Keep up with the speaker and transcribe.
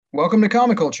Welcome to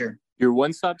Comic Culture, your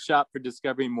one-stop shop for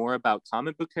discovering more about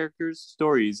comic book characters,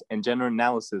 stories, and general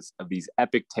analysis of these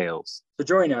epic tales. So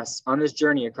join us on this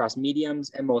journey across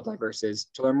mediums and multiverses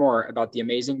to learn more about the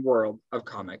amazing world of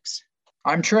comics.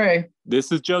 I'm Trey.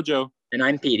 This is JoJo. And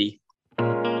I'm Petey.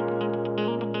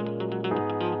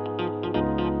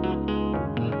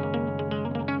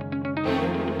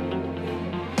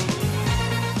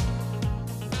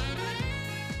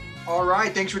 All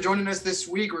right, thanks for joining us this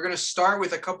week. We're going to start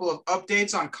with a couple of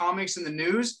updates on comics in the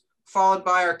news, followed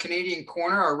by our Canadian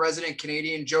corner. Our resident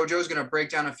Canadian JoJo is going to break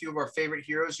down a few of our favorite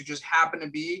heroes who just happen to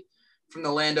be from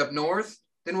the land up north.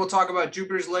 Then we'll talk about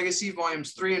Jupiter's Legacy,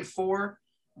 volumes 3 and 4,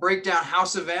 break down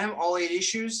House of M, all 8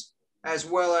 issues, as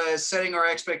well as setting our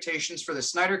expectations for the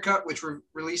Snyder Cut, which were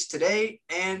released today,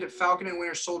 and Falcon and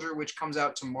Winter Soldier, which comes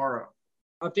out tomorrow.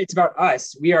 Updates about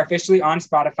us. We are officially on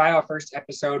Spotify. Our first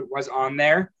episode was on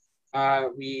there.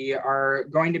 We are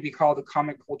going to be called the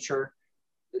Comic Culture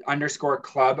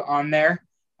 _club on there.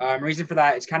 Reason for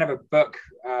that, it's kind of a book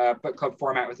club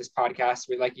format with this podcast.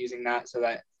 We like using that so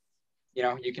that,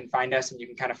 you can find us and you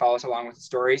can kind of follow us along with the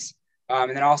stories.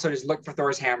 And then also just look for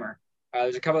Thor's hammer.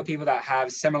 There's a couple of people that have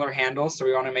similar handles, so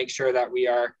we want to make sure that we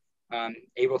are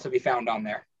able to be found on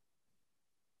there.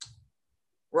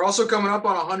 We're also coming up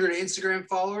on 100 Instagram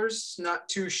followers, not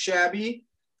too shabby.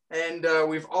 And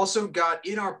we've also got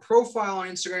in our profile on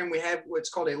Instagram, we have what's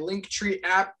called a Linktree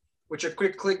app, which a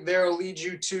quick click there will lead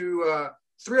you to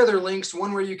 3 other links.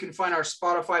 One where you can find our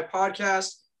Spotify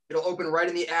podcast. It'll open right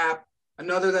in the app.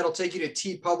 Another that'll take you to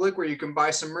TeePublic, where you can buy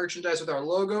some merchandise with our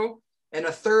logo. And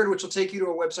a third, which will take you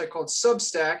to a website called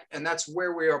Substack. And that's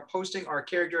where we are posting our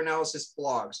character analysis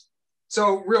blogs.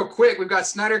 So real quick, we've got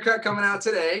Snyder Cut coming out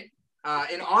today.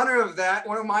 In honor of that,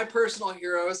 one of my personal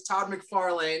heroes, Todd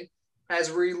McFarlane, has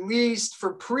released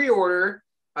for pre-order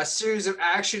a series of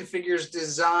action figures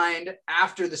designed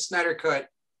after the Snyder Cut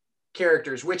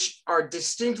characters, which are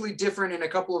distinctly different in a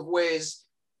couple of ways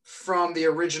from the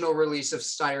original release of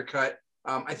Snyder Cut.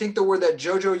 I think the word that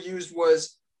JoJo used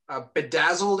was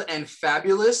bedazzled and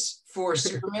fabulous for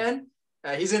Superman.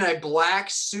 He's in a black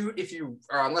suit.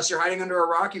 Unless you're hiding under a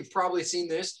rock, you've probably seen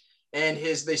this. And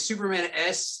the Superman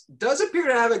S does appear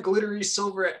to have a glittery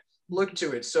silver look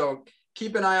to it. So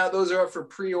keep an eye out. Those are up for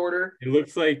pre-order. It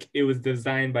looks like it was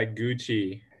designed by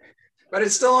Gucci. But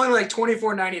it's still only like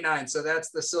 $24.99, so that's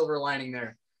the silver lining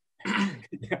there.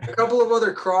 A couple of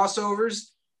other crossovers.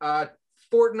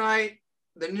 Fortnite,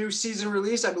 the new season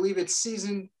release. I believe it's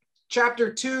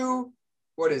Chapter 2.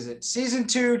 What is it? Season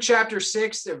 2, Chapter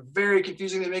 6. They're very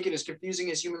confusing. They make it as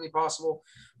confusing as humanly possible.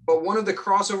 But one of the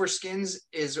crossover skins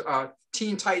is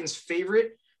Teen Titans'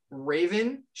 favorite,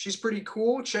 Raven. She's pretty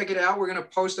cool. Check it out. We're going to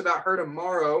post about her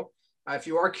tomorrow. If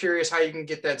you are curious how you can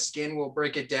get that skin, we'll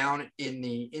break it down in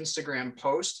the Instagram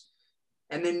post.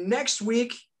 And then next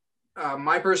week,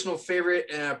 my personal favorite,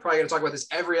 and I'm probably going to talk about this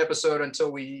every episode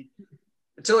until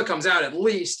it comes out at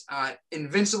least.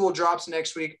 Invincible drops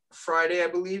next week, Friday, I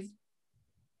believe,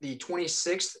 the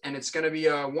 26th, and it's going to be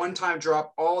a one-time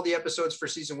drop. All the episodes for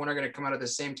season 1 are going to come out at the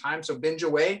same time, so binge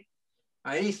away.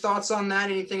 Any thoughts on that?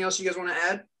 Anything else you guys want to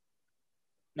add?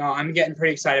 No, I'm getting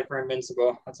pretty excited for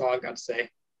Invincible. That's all I've got to say.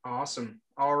 Awesome.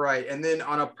 All right. And then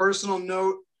on a personal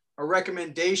note, a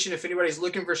recommendation, if anybody's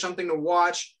looking for something to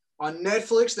watch, on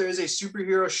Netflix, there is a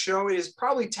superhero show. It is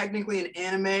probably technically an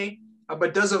anime,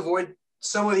 but does avoid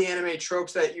some of the anime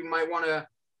tropes that you might want to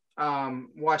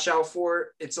watch out for.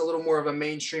 It's a little more of a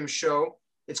mainstream show.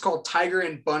 It's called Tiger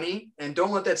and Bunny, and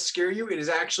don't let that scare you. It is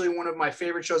actually one of my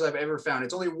favorite shows I've ever found.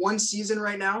 It's only 1 season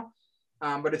right now.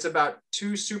 But it's about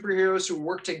 2 superheroes who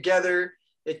work together.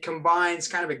 It combines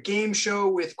kind of a game show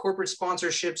with corporate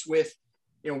sponsorships with,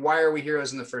 why are we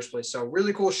heroes in the first place? So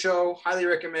really cool show. Highly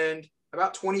recommend.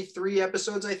 About 23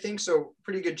 episodes, I think. So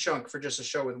pretty good chunk for just a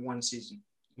show with 1 season.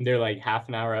 They're like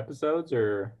half-an-hour episodes,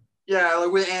 or? Yeah,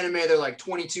 like with anime, they're like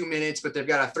 22 minutes, but they've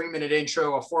got a 3-minute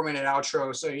intro, a 4-minute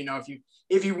outro. So,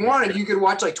 if you wanted, you could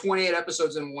watch like 28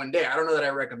 episodes in one day. I don't know that I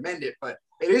recommend it, but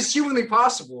it is humanly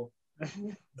possible.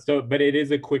 But it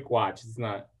is a quick watch. It's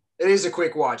not. It is a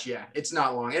quick watch. Yeah, it's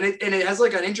not long, and it has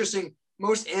like an interesting.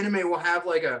 Most anime will have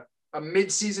like a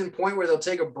mid-season point where they'll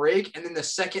take a break, and then the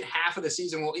second half of the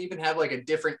season will even have like a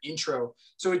different intro.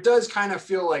 So it does kind of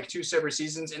feel like 2 separate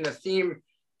seasons, and the theme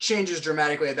changes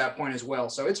dramatically at that point as well.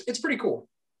 So it's pretty cool.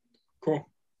 Cool.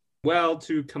 Well,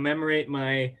 to commemorate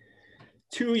my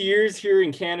 2 years here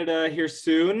in Canada here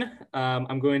soon,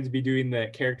 I'm going to be doing the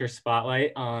character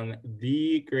spotlight on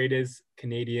the greatest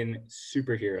Canadian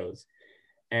superheroes.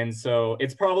 And so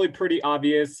it's probably pretty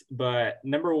obvious, but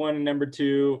number 1 and number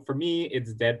 2, for me,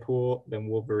 it's Deadpool, then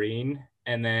Wolverine.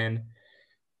 And then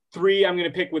 3, I'm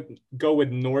gonna go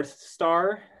with North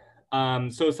Star.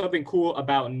 So something cool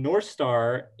about North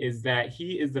Star is that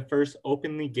he is the first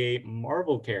openly gay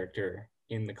Marvel character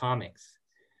in the comics.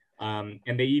 And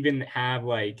they even have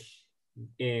like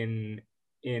in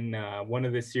one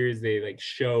of the series they like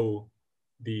show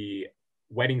the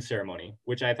wedding ceremony,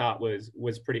 which I thought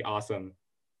was pretty awesome.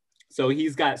 So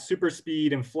he's got super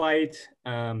speed and flight,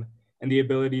 and the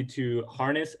ability to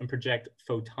harness and project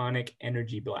photonic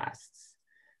energy blasts.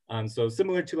 So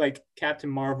similar to like Captain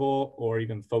Marvel or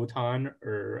even Photon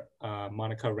or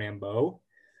Monica Rambeau.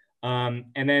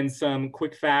 And then some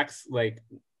quick facts, like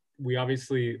we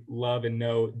obviously love and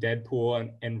know Deadpool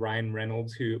and Ryan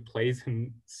Reynolds, who plays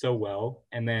him so well.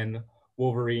 And then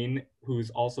Wolverine, who's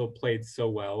also played so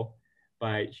well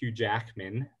by Hugh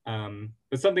Jackman.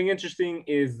 But something interesting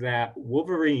is that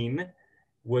Wolverine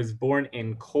was born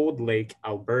in Cold Lake,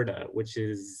 Alberta, which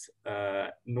is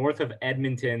north of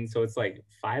Edmonton. So it's like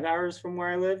 5 hours from where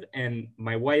I live. And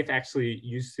my wife actually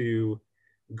used to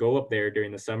go up there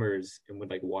during the summers and would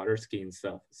like water ski and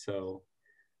stuff. So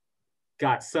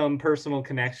got some personal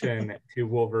connection to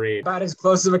Wolverine. About as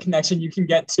close of a connection you can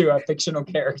get to a fictional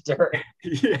character.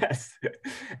 Yes.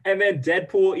 And then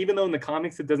Deadpool, even though in the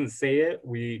comics it doesn't say it,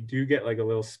 we do get like a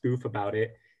little spoof about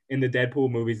it in the Deadpool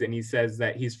movies, and he says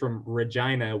that he's from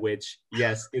Regina, which,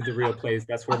 yes, is a real place.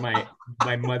 That's where my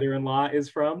mother-in-law is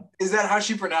from. Is that how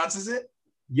she pronounces it?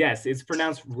 Yes, it's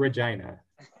pronounced Regina.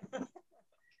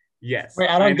 Yes. Wait,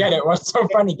 I don't get it. What's so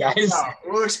funny, guys? No,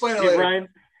 we'll explain it later.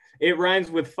 It rhymes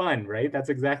with fun, right? That's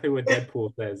exactly what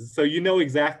Deadpool says. So you know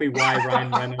exactly why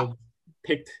Ryan Reynolds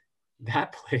picked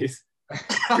that place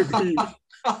to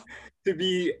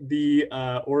be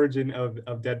the origin of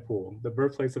Deadpool, the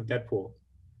birthplace of Deadpool.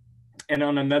 And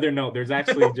on another note, there's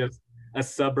actually just a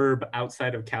suburb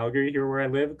outside of Calgary here where I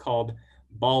live called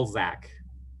Balzac.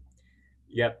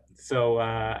 Yep. So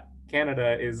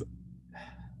Canada is,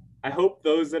 I hope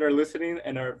those that are listening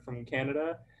and are from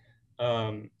Canada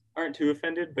aren't too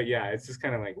offended, but yeah, it's just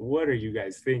kind of like, what are you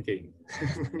guys thinking?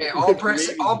 Hey, all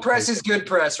press is good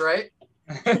press, right?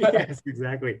 Yes,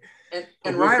 exactly.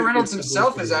 And Ryan Reynolds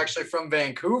himself is actually from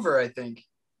Vancouver, I think.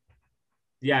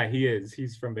 Yeah, he is.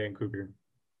 He's from Vancouver.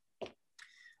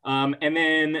 And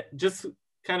then just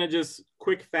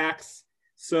quick facts.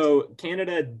 So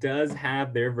Canada does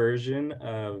have their version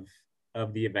of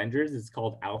the Avengers. It's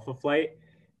called Alpha Flight,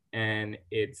 and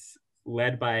it's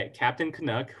led by Captain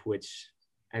Canuck, which,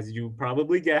 as you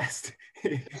probably guessed,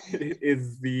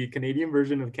 is the Canadian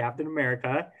version of Captain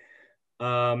America.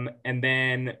 And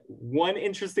then one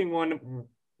interesting one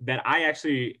that I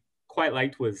actually quite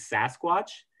liked was Sasquatch,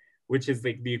 which is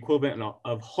like the equivalent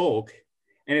of Hulk.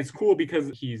 And it's cool because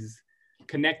he's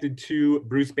connected to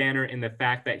Bruce Banner in the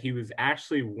fact that he was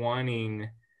actually wanting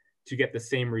to get the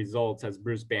same results as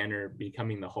Bruce Banner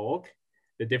becoming the Hulk.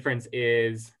 The difference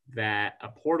is that a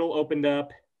portal opened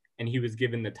up and he was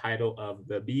given the title of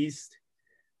the Beast,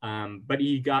 but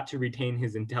he got to retain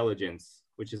his intelligence,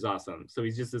 which is awesome. So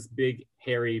he's just this big,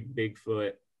 hairy,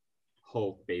 Bigfoot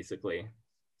Hulk, basically.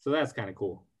 So that's kind of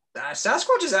cool.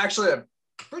 Sasquatch is actually a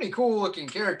pretty cool looking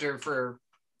character for,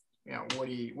 you know,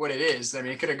 what it is. I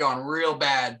mean, it could have gone real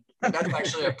bad. That's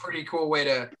actually a pretty cool way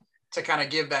to kind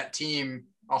of give that team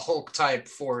a Hulk type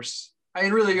force. I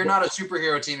mean, really, you're not a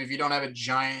superhero team if you don't have a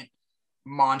giant,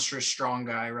 monstrous, strong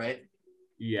guy, right?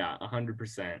 Yeah,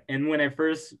 100%. And when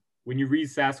you read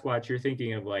Sasquatch, you're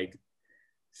thinking of like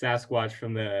Sasquatch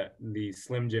from the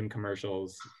Slim Jim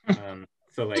commercials.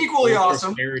 So like equally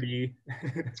awesome.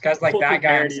 It's guys like that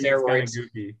guy on steroids. Kind of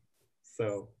goofy.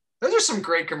 So those are some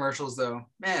great commercials, though,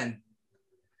 man.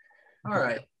 All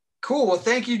right, cool. Well,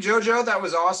 thank you, JoJo. That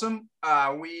was awesome.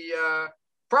 We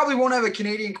probably won't have a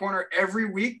Canadian corner every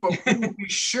week, but we will be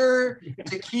sure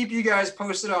to keep you guys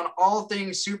posted on all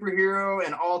things superhero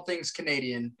and all things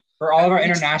Canadian. For all of our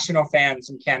international fans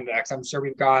in Canada, because I'm sure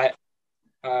we've got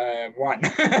one.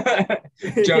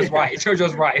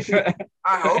 JoJo's wife.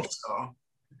 I hope so.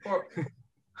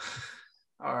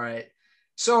 All right.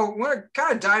 So we're going to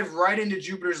kind of dive right into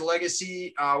Jupiter's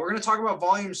Legacy. We're going to talk about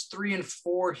volumes 3 and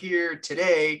 4 here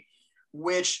today,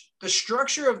 which the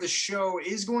structure of the show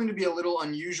is going to be a little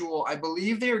unusual. I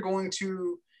believe they are going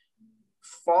to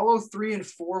follow 3 and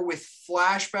 4 with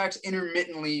flashbacks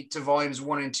intermittently to volumes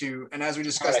 1 and 2. And as we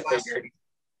discussed last week,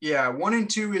 1 and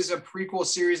 2 is a prequel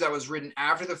series that was written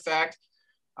after the fact,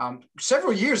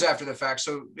 several years after the fact.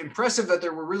 So impressive that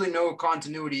there were really no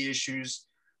continuity issues.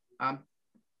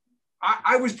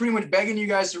 I was pretty much begging you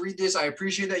guys to read this. I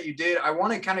appreciate that you did. I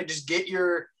want to kind of just get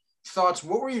your thoughts.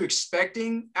 What were you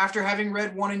expecting after having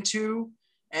read 1 and 2?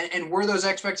 And were those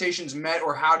expectations met,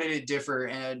 or how did it differ?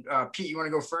 And Pete, you want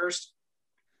to go first?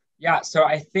 Yeah, so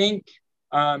I think,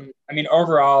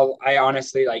 overall, I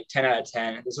honestly like 10 out of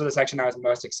 10. This was the section I was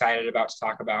most excited about to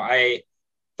talk about. I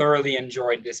thoroughly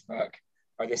enjoyed this book,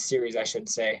 or this series, I should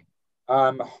say.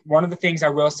 One of the things I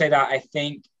will say that I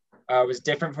think was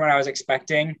different from what I was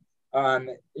expecting,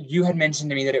 you had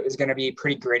mentioned to me that it was going to be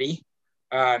pretty gritty.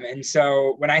 And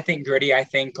so when I think gritty, I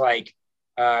think like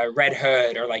Red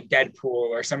Hood or like Deadpool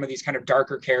or some of these kind of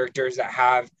darker characters that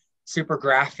have super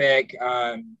graphic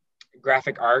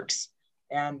arcs.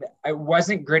 And I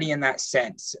wasn't gritty in that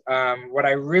sense. What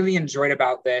I really enjoyed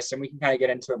about this, and we can kind of get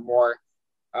into it more,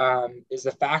 is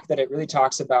the fact that it really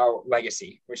talks about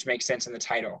legacy, which makes sense in the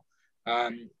title.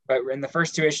 But in the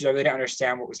first two issues, I really didn't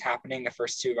understand what was happening in the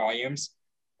first two volumes.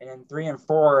 And in 3 and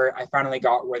 4, I finally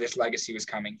got where this legacy was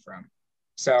coming from.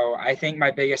 So I think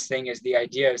my biggest thing is the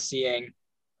idea of seeing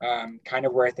kind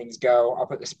of where things go. I'll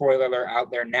put the spoiler alert out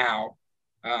there now.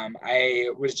 I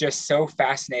was just so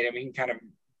fascinated. We can kind of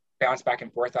bounce back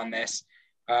and forth on this,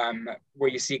 where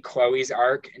you see Chloe's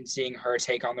arc and seeing her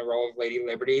take on the role of Lady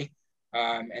Liberty.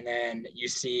 And then you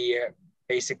see her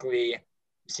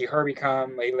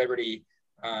become Lady Liberty.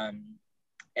 And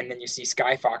then you see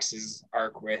Sky Fox's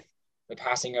arc with the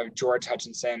passing of George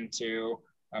Hutchinson to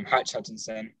Hutch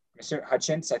Hutchinson.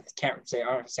 Hutchins, I can't say, I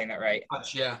don't know if I'm saying that right.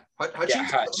 Hutch, yeah. Hutch. Yeah,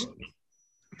 Hutch.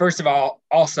 First of all,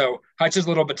 also, Hutch's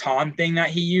little baton thing that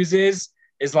he uses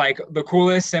is like the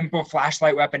coolest, simple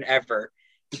flashlight weapon ever.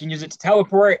 He can use it to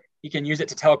teleport. He can use it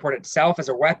to teleport itself as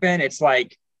a weapon. It's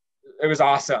like, it was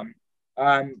awesome.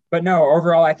 But no,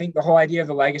 overall, I think the whole idea of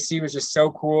the legacy was just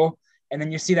so cool. And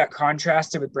then you see that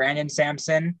contrasted with Brandon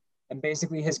Sampson and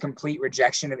basically his complete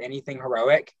rejection of anything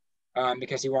heroic,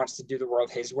 because he wants to do the world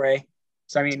his way.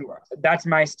 So, I mean, that's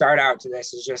my start out to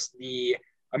this, is just the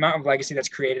amount of legacy that's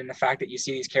created and the fact that you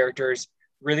see these characters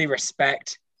really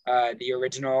respect the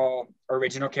original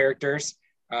characters,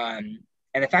 and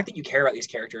the fact that you care about these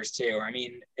characters too. I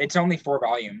mean, it's only 4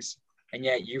 volumes, and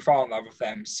yet you fall in love with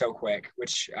them so quick,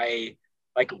 which I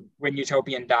like. When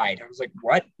Utopian died, I was like,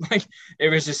 what? Like, it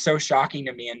was just so shocking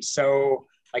to me and so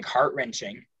like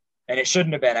heart-wrenching, and it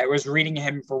shouldn't have been. I was reading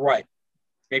him for what,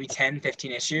 maybe 10,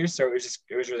 15 issues. So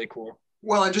it was really cool.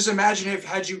 Well, and just imagine if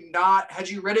had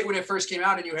you read it when it first came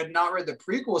out and you had not read the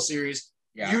prequel series,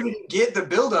 you didn't get the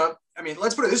buildup. I mean,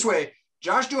 let's put it this way.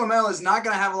 Josh Duhamel is not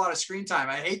going to have a lot of screen time.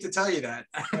 I hate to tell you that.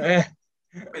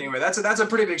 Anyway, that's a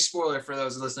pretty big spoiler for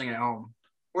those listening at home.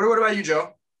 What about you,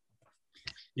 Joe?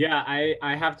 Yeah,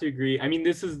 I have to agree. I mean,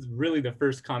 this is really the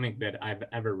first comic that I've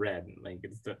ever read. Like,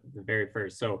 it's the very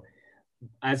first. So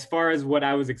as far as what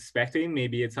I was expecting,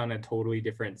 maybe it's on a totally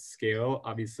different scale,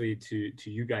 obviously, to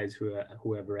you guys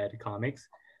who have read comics,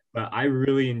 but I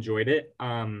really enjoyed it.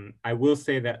 I will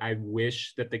say that I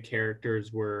wish that the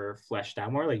characters were fleshed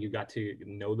out more, like you got to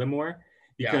know them more,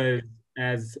 because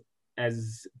as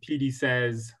PD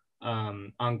says,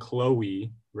 on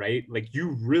Chloe, right? Like,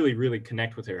 you really, really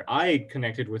connect with her. I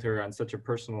connected with her on such a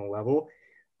personal level,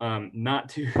 not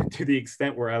to the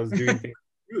extent where I was doing things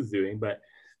she was doing, but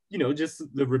you know, just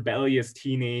the rebellious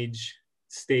teenage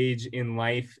stage in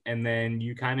life. And then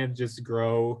you kind of just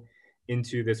grow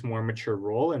into this more mature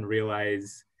role and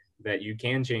realize that you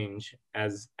can change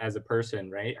as a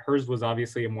person, right? Hers was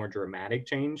obviously a more dramatic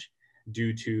change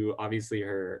due to obviously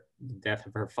her death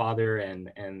of her father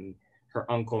and her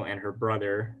uncle and her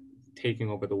brother taking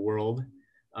over the world.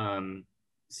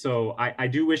 So I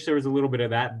do wish there was a little bit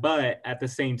of that, but at the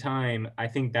same time, I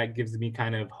think that gives me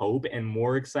kind of hope and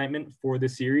more excitement for the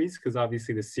series, because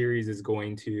obviously the series is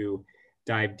going to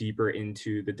dive deeper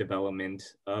into the development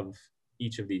of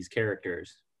each of these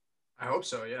characters. I hope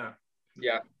so, yeah.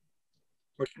 Yeah.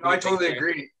 No, I totally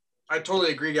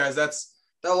agree, guys. That's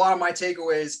a lot of my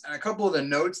takeaways. And a couple of the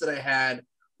notes that I had.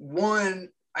 One,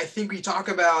 I think we talk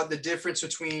about the difference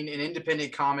between an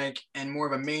independent comic and more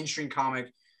of a mainstream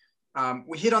comic.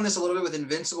 We hit on this a little bit with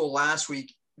Invincible last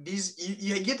week.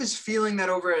 You get this feeling that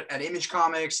over at Image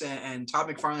Comics and Todd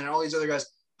McFarlane and all these other guys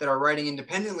that are writing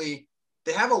independently,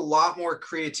 they have a lot more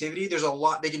creativity. There's a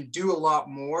lot, they can do a lot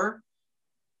more,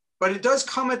 but it does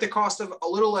come at the cost of a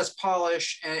little less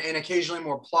polish and occasionally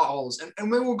more plot holes. And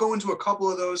maybe we'll go into a couple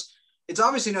of those. It's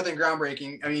obviously nothing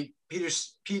groundbreaking. I mean,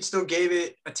 Pete still gave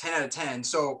it a 10 out of 10.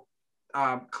 So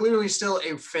clearly still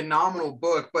a phenomenal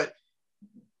book, but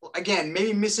again,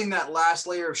 maybe missing that last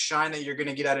layer of shine that you're going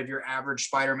to get out of your average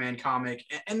Spider-Man comic.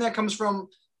 And that comes from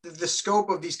the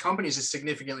scope of these companies is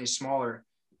significantly smaller.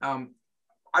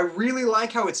 I really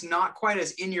like how it's not quite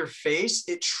as in your face.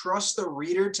 It trusts the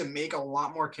reader to make a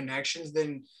lot more connections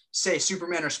than, say,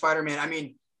 Superman or Spider-Man. I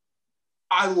mean,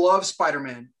 I love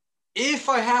Spider-Man. If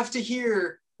I have to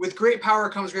hear with great power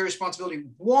comes great responsibility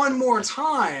one more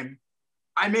time,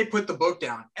 I may put the book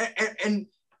down. And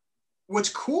what's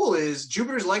cool is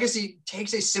Jupiter's Legacy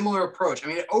takes a similar approach. I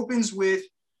mean, it opens with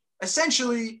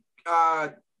essentially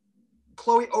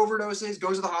Chloe overdoses,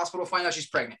 goes to the hospital, find out she's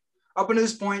pregnant. Up until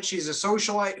this point, she's a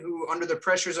socialite who, under the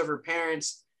pressures of her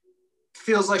parents,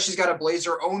 feels like she's got to blaze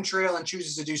her own trail and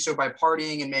chooses to do so by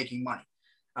partying and making money.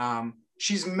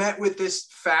 She's met with this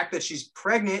fact that she's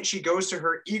pregnant. She goes to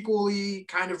her equally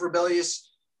kind of rebellious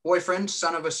boyfriend,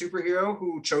 son of a superhero,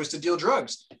 who chose to deal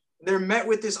drugs. They're met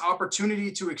with this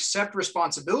opportunity to accept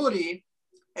responsibility.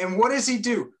 And what does he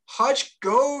do? Hutch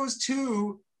goes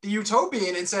to the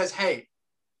Utopian and says, hey,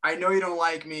 I know you don't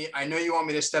like me. I know you want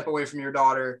me to step away from your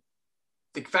daughter.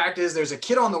 The fact is there's a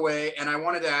kid on the way. And I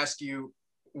wanted to ask you,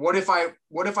 what if I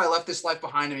left this life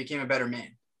behind and became a better man?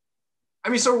 I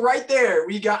mean, so right there,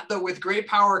 we got with great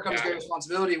power comes great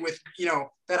responsibility, with,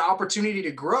 that opportunity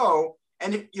to grow.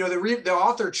 And, the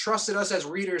author trusted us as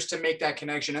readers to make that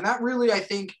connection. And that really, I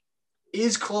think,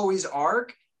 is Chloe's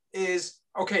arc is,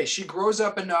 okay, she grows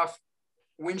up enough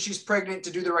when she's pregnant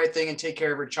to do the right thing and take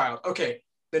care of her child. Okay,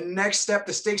 the next step,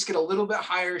 the stakes get a little bit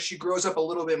higher. She grows up a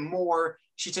little bit more.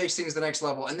 She takes things to the next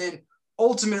level. And then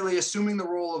ultimately assuming the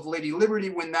role of Lady Liberty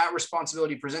when that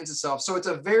responsibility presents itself. So it's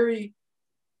a very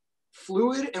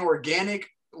fluid and organic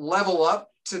level up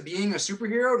to being a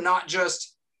superhero, not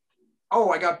just,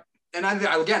 oh, I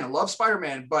love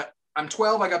Spider-Man, but I'm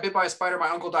 12, I got bit by a spider, my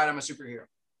uncle died, I'm a superhero.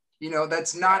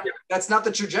 That's not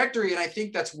the trajectory. And I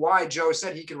think that's why Joe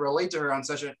said he could relate to her on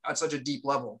such a deep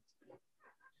level.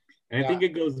 And I think it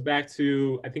goes back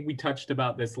to, I think we touched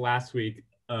about this last week,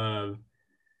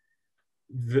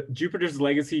 Jupiter's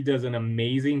Legacy does an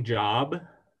amazing job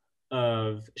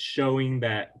of showing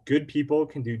that good people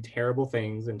can do terrible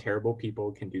things and terrible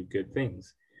people can do good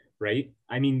things, right?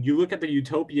 I mean, you look at the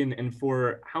Utopian, and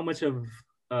for how much of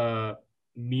a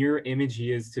mirror image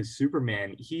he is to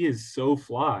Superman, he is so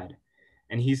flawed,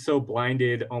 and he's so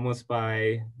blinded almost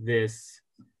by this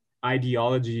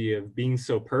ideology of being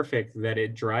so perfect that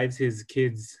it drives his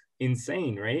kids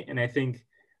insane, right? And I think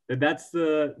that's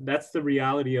the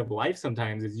reality of life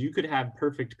sometimes, is you could have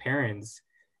perfect parents,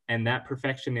 and that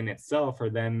perfection in itself, or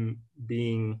them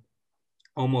being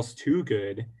almost too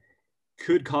good,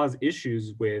 could cause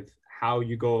issues with how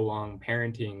you go along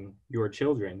parenting your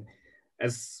children.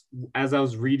 As I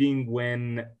was reading,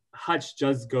 when Hutch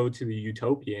does go to the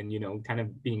Utopian, kind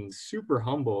of being super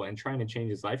humble and trying to change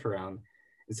his life around,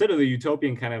 instead of the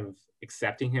Utopian kind of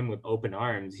accepting him with open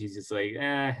arms, he's just like,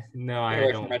 no,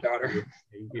 I don't. My daughter.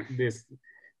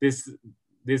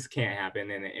 This can't happen,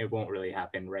 and it won't really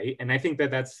happen, right? And I think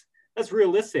that's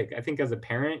realistic. I think as a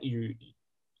parent, you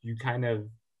kind of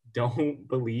don't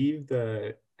believe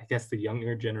the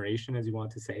younger generation, as you want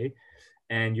to say,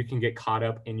 and you can get caught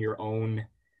up in your own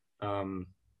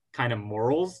kind of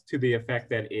morals to the effect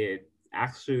that it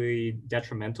actually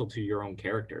detrimental to your own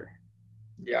character.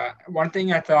 Yeah, one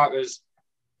thing I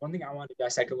wanted to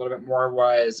dissect a little bit more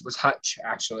was Hutch,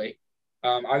 actually.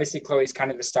 Obviously, Chloe's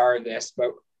kind of the star of this,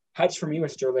 but Hutch for me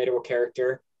was a relatable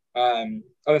character.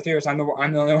 Other theories, I'm the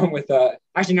only one with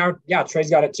actually now, yeah, Trey's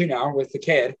got it too now with the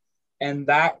kid, and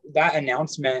that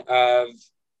announcement of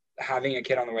having a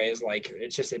kid on the way is like,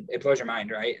 it's just it blows your mind,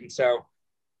 right? And so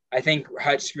I think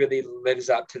Hutch really lives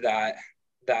up to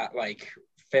that like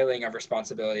feeling of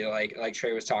responsibility, like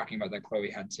Trey was talking about, that Chloe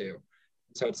had too.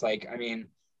 So it's like, I mean,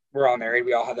 we're all married,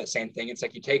 we all have that same thing. It's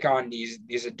like you take on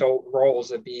these adult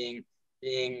roles of being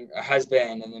a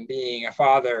husband and then being a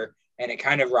father, and it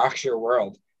kind of rocks your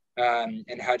world.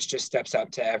 And Hutch just steps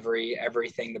up to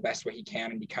everything the best way he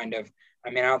can. And he kind of, I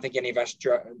mean, I don't think any of us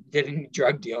did any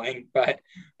drug dealing, but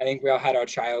I think we all had our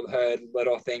childhood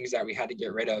little things that we had to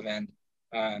get rid of. And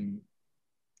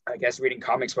I guess reading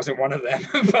comics wasn't one of them,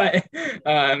 but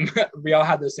we all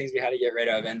had those things we had to get rid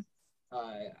of. And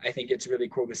I think it's really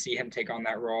cool to see him take on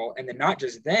that role. And then not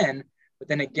just then, but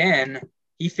then again,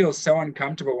 he feels so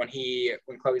uncomfortable when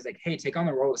Chloe's like, hey, take on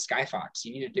the role of Sky Fox.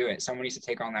 You need to do it. Someone needs to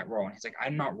take on that role. And he's like,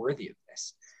 I'm not worthy of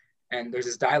this. And there's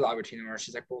this dialogue between them where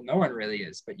she's like, well, no one really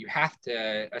is, but you have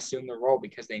to assume the role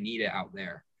because they need it out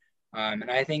there.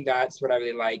 And I think that's what I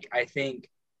really like. I think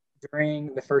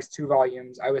during the first 2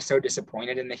 volumes, I was so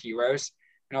disappointed in the heroes.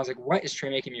 And I was like, what is Trey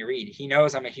making me read? He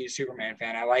knows I'm a huge Superman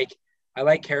fan. I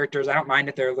like characters. I don't mind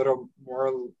if they're a little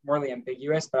morally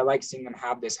ambiguous, but I like seeing them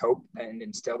have this hope and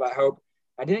instill that hope.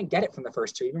 I didn't get it from the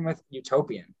first 2, even with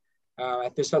Utopian. I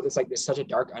just felt there's such a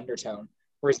dark undertone.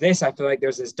 Whereas this, I feel like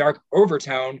there's this dark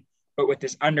overtone, but with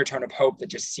this undertone of hope that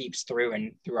just seeps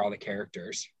through all the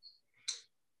characters.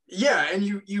 Yeah, and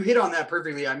you hit on that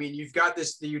perfectly. I mean, you've got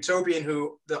the Utopian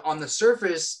who on the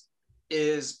surface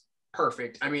is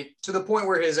perfect. I mean, to the point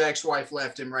where his ex-wife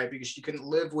left him, right? Because she couldn't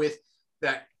live with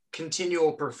that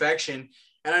continual perfection.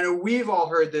 And I know we've all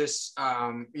heard this,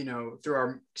 through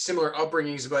our similar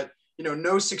upbringings, but,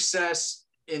 no success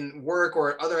in work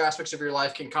or other aspects of your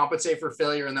life can compensate for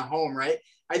failure in the home, right?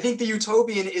 I think the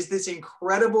Utopian is this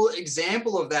incredible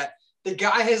example of that. The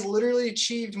guy has literally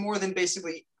achieved more than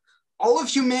basically all of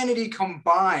humanity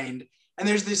combined. And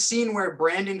there's this scene where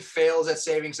Brandon fails at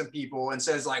saving some people and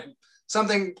says like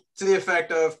something to the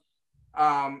effect of,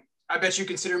 I bet you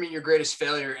consider me your greatest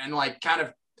failure. And like kind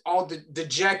of all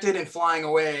dejected and flying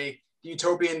away, the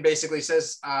Utopian basically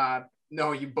says,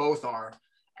 no, you both are.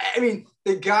 I mean,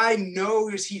 the guy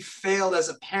knows he failed as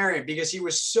a parent because he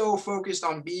was so focused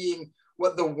on being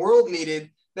what the world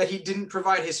needed that he didn't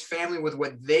provide his family with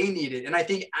what they needed. And I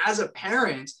think as a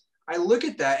parent, I look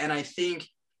at that and I think,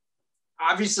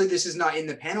 obviously this is not in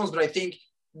the panels, but I think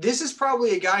this is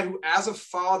probably a guy who as a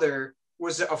father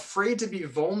was afraid to be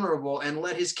vulnerable and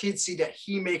let his kids see that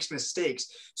he makes mistakes.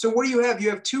 So what do you have? You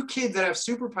have two kids that have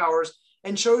superpowers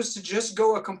and chose to just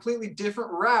go a completely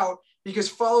different route because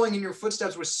following in your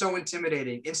footsteps was so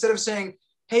intimidating. Instead of saying,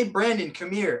 hey, Brandon,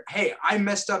 come here. Hey, I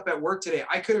messed up at work today.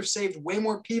 I could have saved way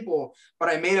more people, but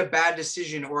I made a bad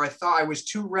decision, or I thought I was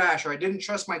too rash, or I didn't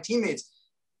trust my teammates.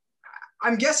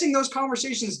 I'm guessing those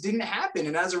conversations didn't happen.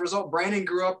 And as a result, Brandon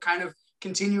grew up kind of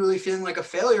continually feeling like a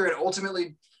failure and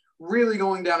ultimately really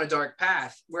going down a dark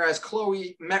path. Whereas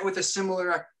Chloe met with a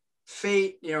similar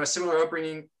fate, a similar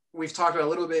upbringing we've talked about a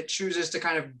little bit, chooses to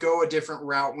kind of go a different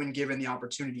route when given the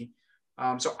opportunity.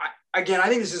 So I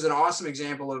think this is an awesome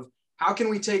example of how can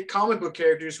we take comic book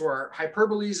characters who are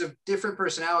hyperboles of different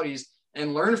personalities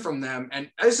and learn from them. And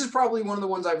this is probably one of the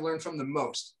ones I've learned from the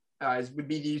most, would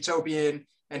be the Utopian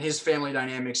and his family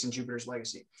dynamics in Jupiter's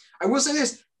Legacy. I will say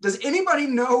this, does anybody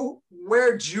know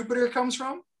where Jupiter comes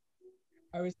from?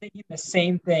 I was thinking the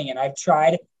same thing, and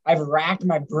I've racked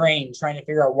my brain trying to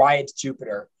figure out why it's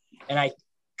Jupiter, and I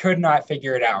could not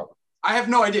figure it out. I have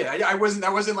no idea. That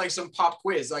wasn't like some pop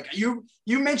quiz. Like you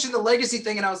mentioned the legacy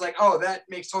thing and I was like, oh, that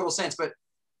makes total sense. But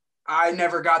I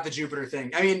never got the Jupiter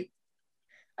thing. I mean,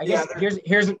 I guess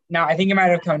here's now I think it might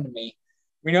have come to me.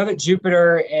 We know that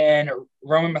Jupiter in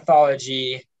Roman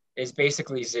mythology is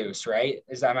basically Zeus, right?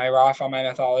 Am I off on my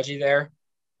mythology there?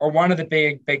 Or one of the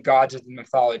big gods of the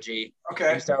mythology.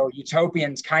 Okay. And so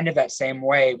Utopian's kind of that same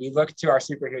way. We look to our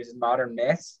superheroes in modern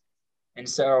myths. And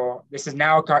so this is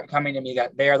now coming to me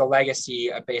that they are the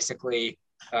legacy of basically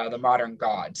the modern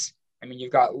gods. I mean,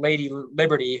 you've got Lady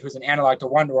Liberty, who's an analog to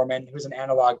Wonder Woman, who's an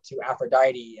analog to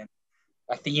Aphrodite and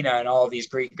Athena and all of these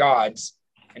Greek gods.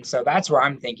 And so that's where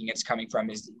I'm thinking it's coming from,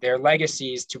 is their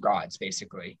legacies to gods,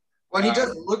 basically. Well, he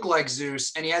does look like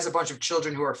Zeus, and he has a bunch of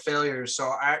children who are failures. So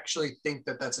I actually think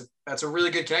that's a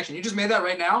really good connection. You just made that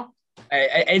right now?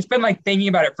 It's been like thinking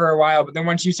about it for a while, but then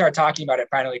once you start talking about it,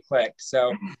 finally clicked.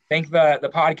 So thank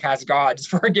the podcast gods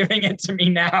for giving it to me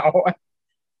now.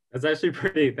 That's actually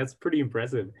pretty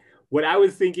impressive. What I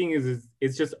was thinking is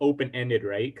it's just open-ended,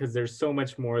 right? Because there's so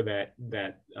much more that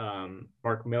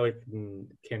Mark Miller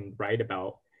can write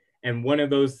about. And one of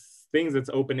those things that's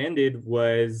open-ended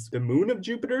was the moon of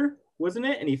Jupiter, wasn't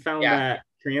it? And he found that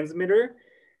transmitter,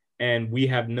 and we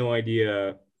have no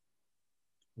idea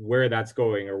where that's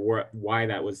going or why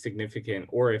that was significant,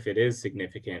 or if it is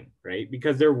significant, right?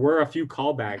 Because there were a few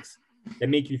callbacks that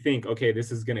make you think, okay,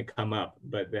 this is going to come up,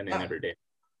 but then it never did,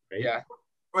 right? Yeah.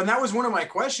 And that was one of my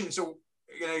questions. So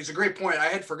it's a great point. I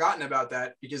had forgotten about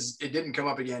that because it didn't come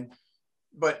up again.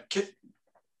 But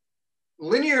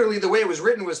linearly, the way it was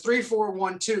written was 3, 4,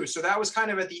 1, 2. So that was kind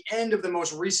of at the end of the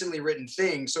most recently written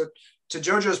thing. So to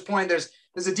JoJo's point,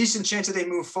 there's a decent chance that they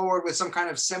move forward with some kind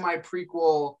of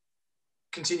semi-prequel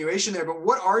continuation there. But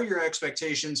what are your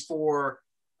expectations for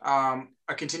a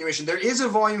continuation? There is a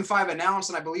volume 5 announced,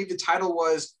 and I believe the title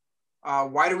was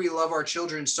Why Do We Love Our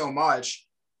Children So Much?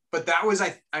 But that was,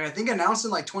 I think, announced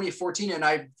in like 2014, and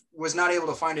I was not able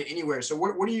to find it anywhere. So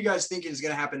what do you guys think is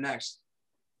going to happen next?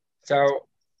 So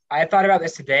I thought about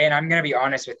this today, and I'm going to be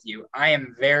honest with you. I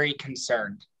am very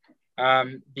concerned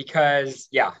because,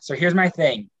 so here's my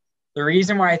thing. The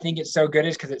reason why I think it's so good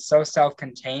is because it's so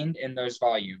self-contained in those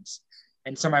volumes.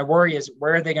 And so my worry is,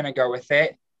 where are they going to go with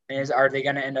it? Are they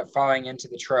going to end up falling into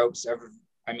the tropes of,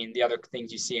 the other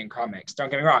things you see in comics? Don't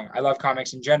get me wrong. I love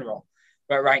comics in general.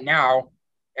 But right now,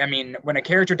 when a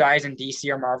character dies in DC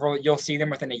or Marvel, you'll see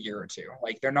them within a year or two.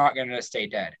 Like, they're not going to stay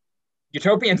dead.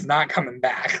 Utopian's not coming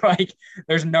back. Like,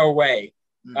 there's no way.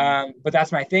 Mm-hmm. But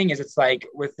that's my thing, is it's like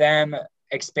with them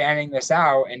expanding this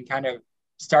out and kind of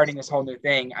starting this whole new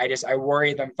thing, I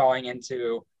worry them falling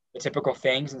into the typical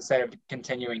things instead of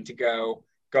continuing to go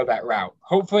that route.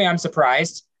 Hopefully I'm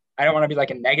surprised. I don't want to be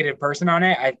like a negative person on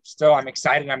it. I'm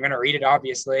excited. I'm going to read it,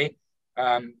 obviously.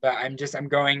 But I'm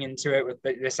going into it with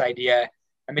this idea.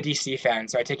 I'm a DC fan,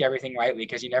 so I take everything lightly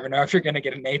because you never know if you're going to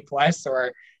get an A plus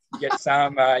or get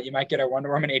some. You might get a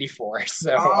Wonder Woman 84.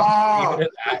 So I'll leave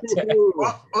it at that.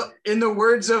 Well, in the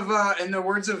words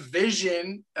of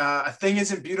Vision, a thing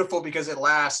isn't beautiful because it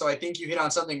lasts. So I think you hit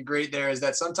on something great there. Is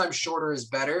that sometimes shorter is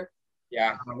better?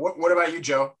 Yeah. What about you,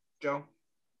 Joe?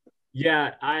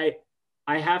 Yeah, I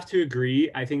have to agree.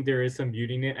 I think there is some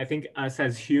beauty in it. I think us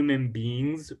as human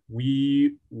beings,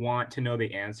 we want to know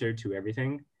the answer to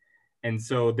everything. And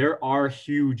so there are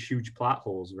huge plot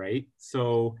holes, right?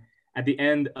 So at the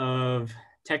end of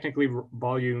technically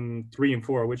volume 3 and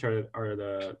 4, which are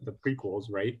the prequels,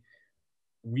 right?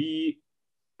 We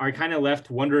are kind of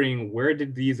left wondering, where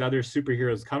did these other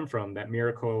superheroes come from? That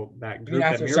miracle, that group.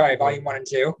 Volume 1 and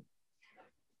 2.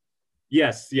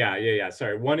 Yes, yeah.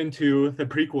 Sorry, 1 and 2, the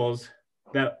prequels.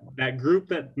 That group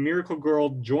that Miracle Girl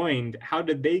joined, how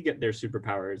did they get their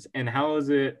superpowers? And how is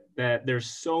it that there's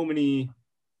so many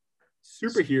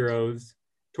superheroes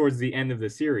towards the end of the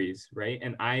series, right?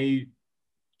 And I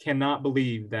cannot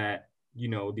believe that,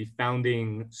 the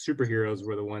founding superheroes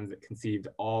were the ones that conceived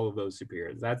all of those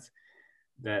superheroes. That's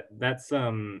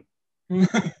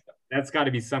that's got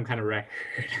to be some kind of record.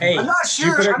 Hey, I'm not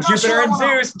sure. Jupiter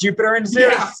and Zeus.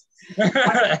 Yeah.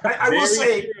 I will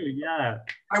say, true, yeah.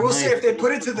 I will say, if they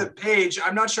put it to the page,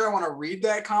 I'm not sure I want to read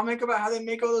that comic about how they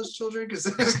make all those children,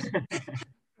 because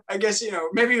I guess,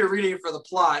 maybe you're reading it for the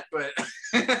plot, but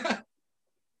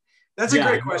that's a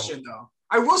great question, though.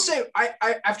 I will say,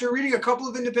 I after reading a couple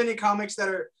of independent comics that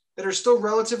are still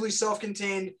relatively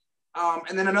self-contained,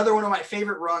 and then another one of my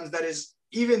favorite runs that is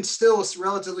even still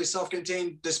relatively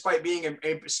self-contained despite being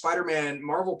a Spider-Man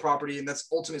Marvel property, and that's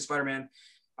Ultimate Spider-Man.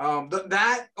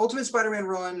 That Ultimate Spider-Man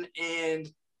run and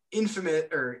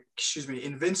Invincible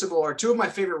are two of my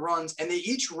favorite runs, and they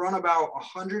each run about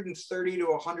 130 to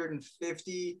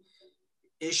 150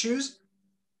 issues.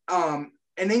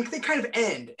 And then they kind of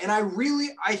end. And I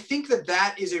think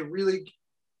that is a really,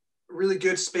 really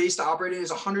good space to operate in.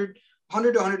 Is 100 to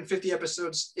 150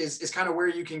 episodes is kind of where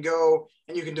you can go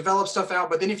and you can develop stuff out.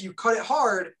 But then if you cut it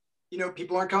hard,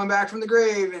 people aren't coming back from the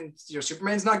grave and,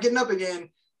 Superman's not getting up again.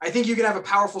 I think you can have a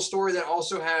powerful story that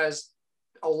also has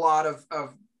a lot of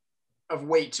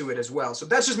weight to it as well. So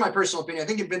that's just my personal opinion. I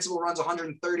think Invincible runs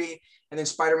 130 and then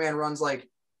Spider-Man runs like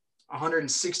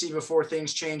 160 before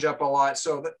things change up a lot.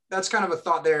 So that's kind of a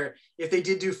thought there. If they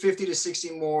did do 50 to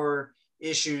 60 more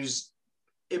issues,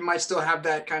 it might still have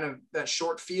that kind of that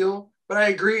short feel. But I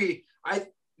agree. I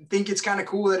think it's kind of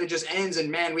cool that it just ends and,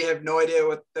 man, we have no idea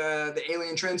what the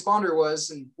alien transponder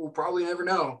was, and we'll probably never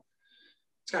know.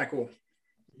 It's kind of cool.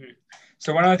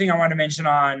 So one other thing I want to mention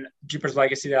on Jupiter's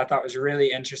Legacy that I thought was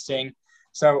really interesting.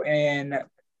 So in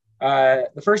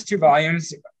the first 2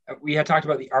 volumes, we had talked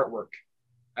about the artwork.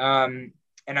 And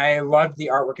I loved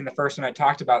the artwork in the first one. I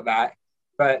talked about that.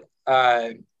 But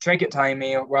Trey kept telling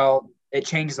me, well, it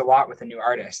changes a lot with a new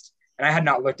artist. And I had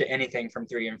not looked at anything from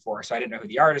 3 and 4. So I didn't know who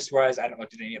the artist was. I hadn't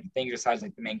looked at any of the things besides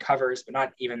like the main covers, but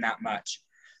not even that much.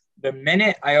 The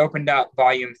minute I opened up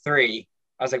volume 3,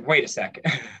 I was like, wait a second.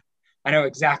 I know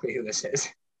exactly who this is.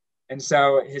 And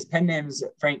so his pen name is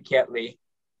Frank Ketley.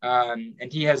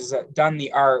 And he has done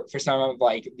the art for some of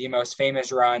like the most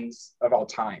famous runs of all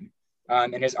time.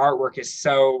 And his artwork is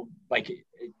so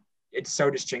it's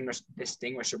so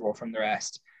distinguishable from the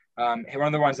rest. One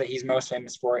of the ones that he's most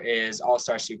famous for is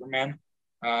All-Star Superman.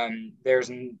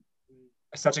 There's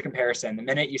such a comparison. The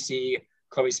minute you see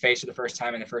Chloe's face for the first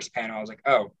time in the first panel, I was like,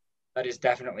 oh, that is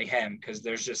definitely him, because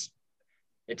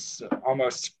it's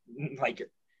almost like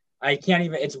I can't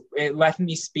even, it left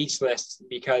me speechless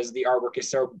because the artwork is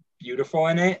so beautiful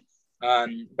in it.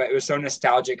 But it was so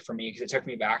nostalgic for me because it took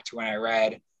me back to when I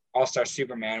read All-Star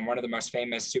Superman, one of the most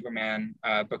famous Superman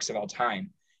books of all time.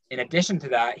 In addition to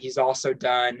that, he's also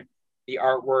done the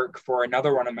artwork for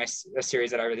another one of my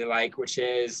series that I really like, which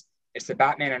is it's the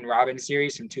Batman and Robin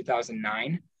series from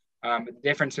 2009. But the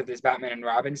difference with this Batman and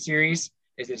Robin series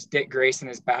is it's Dick Grayson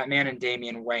as Batman and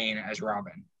Damian Wayne as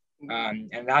Robin.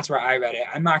 And that's where I read it.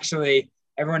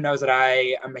 Everyone knows that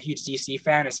I'm a huge DC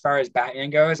fan. As far as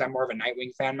Batman goes, I'm more of a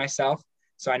Nightwing fan myself.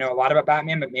 So I know a lot about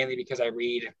Batman, but mainly because I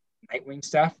read Nightwing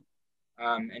stuff.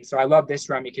 And so I love this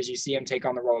run because you see him take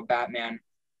on the role of Batman.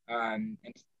 And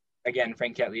again,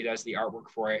 Frank Ketley does the artwork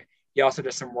for it. He also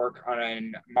does some work on a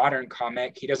modern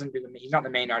comic. He's not the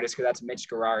main artist because that's Mitch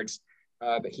Gerard's,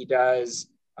 but he does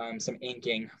some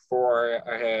inking for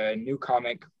a new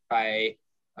comic by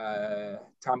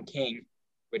Tom King,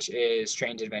 which is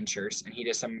Strange Adventures, and he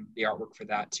does some of the artwork for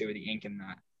that too, the ink in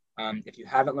that. If you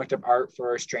haven't looked up art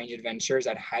for Strange Adventures,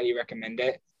 I'd highly recommend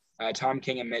it. Tom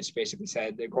King and Mitch basically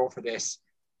said the goal for this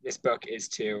this book is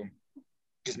to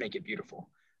just make it beautiful.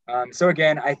 So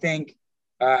again, I think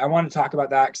I want to talk about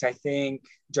that because I think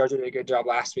Jojo did a good job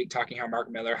last week talking how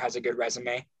Mark Miller has a good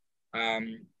resume.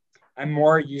 I'm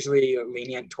more usually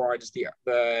lenient towards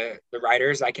the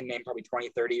writers. I can name probably 20,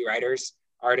 30 writers,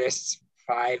 artists,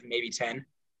 5, maybe 10.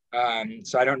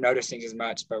 So I don't notice things as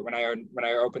much, but when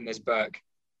I opened this book,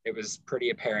 it was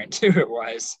pretty apparent who it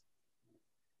was.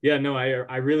 Yeah, no,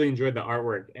 I really enjoyed the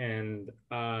artwork, and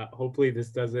hopefully this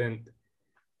doesn't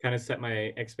kind of set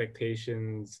my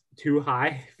expectations too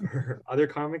high for other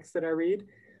comics that I read.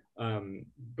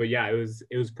 But yeah,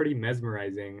 it was pretty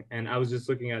mesmerizing, and I was just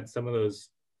looking at some of those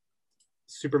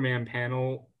Superman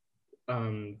panel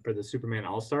for the Superman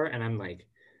All-Star, and I'm like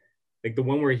the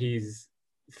one where he's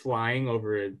flying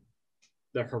over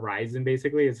the horizon,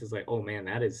 basically. It's just like, oh man,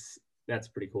 that's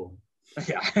pretty cool.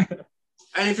 Yeah.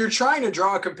 And if you're trying to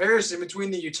draw a comparison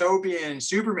between the Utopian and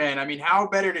Superman, I mean, how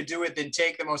better to do it than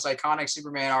take the most iconic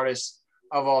Superman artist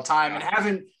of all time and have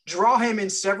him draw him in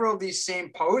several of these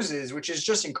same poses, which is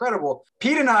just incredible.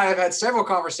 Pete and I have had several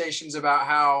conversations about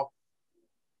how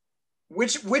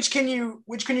which can you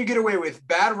get away with,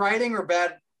 bad writing or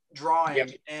bad drawing? Yep.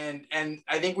 And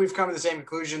I think we've come to the same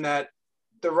conclusion that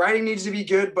the writing needs to be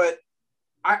good, but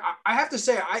I have to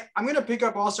say I'm going to pick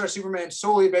up All-Star Superman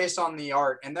solely based on the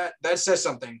art, and that says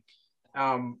something.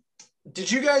 Did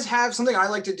you guys have something I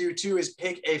like to do too? Is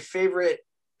pick a favorite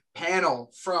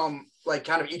panel from like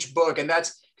kind of each book, and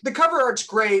that's the cover art's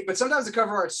great, but sometimes the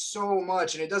cover art's so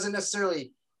much and it doesn't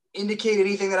necessarily indicate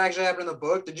anything that actually happened in the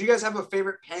book. Did you guys have a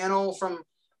favorite panel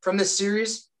from this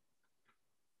series?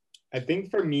 I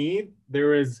think for me there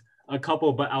was a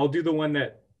couple, but I'll do the one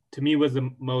that to me was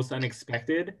the most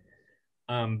unexpected.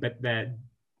 But that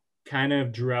kind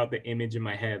of drew out the image in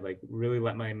my head, like really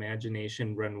let my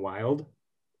imagination run wild.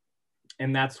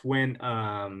 And that's when,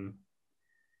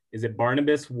 is it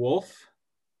Barnabas Wolf?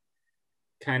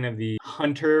 Kind of the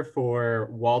hunter for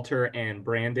Walter and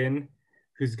Brandon,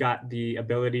 who's got the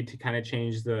ability to kind of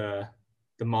change the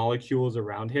molecules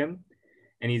around him.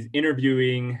 And he's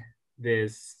interviewing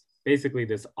basically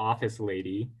this office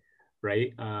lady,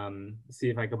 right? See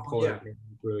if I can pull it up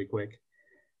really quick.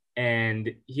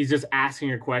 And he's just asking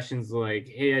her questions like,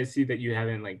 hey, I see that you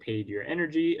haven't like paid your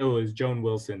energy. Oh, it was Joan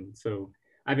Wilson. So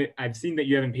I've seen that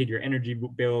you haven't paid your energy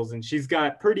bills, and she's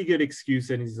got pretty good excuse.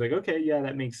 And he's like, okay, yeah,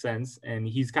 that makes sense. And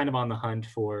he's kind of on the hunt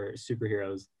for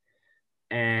superheroes.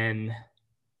 And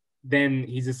then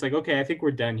he's just like, okay, I think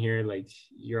we're done here. Like,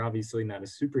 you're obviously not a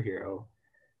superhero.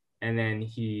 And then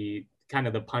the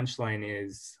punchline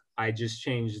is, I just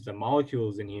changed the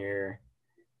molecules in here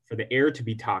for the air to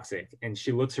be toxic. And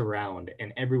she looks around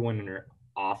and everyone in her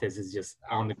office is just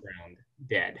on the ground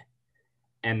dead.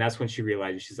 And that's when she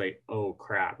realizes, she's like, oh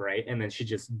crap, right? And then she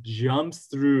just jumps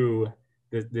through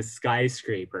the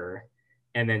skyscraper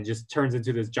and then just turns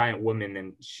into this giant woman,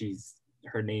 and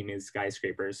her name is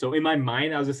Skyscraper. So in my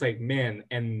mind I was just like, man.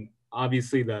 And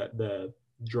obviously the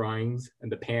drawings and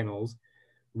the panels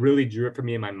really drew it for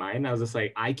me in my mind. I was just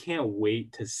like, I can't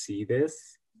wait to see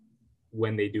this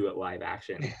when they do it live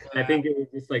action. I think it was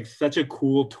just like such a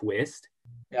cool twist.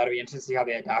 Yeah, it'll be interesting to see how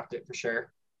they adapt it for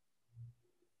sure.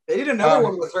 They did another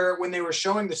one with her when they were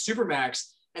showing the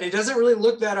Supermax, and it doesn't really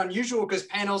look that unusual because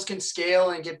panels can scale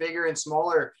and get bigger and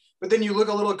smaller. But then you look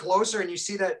a little closer and you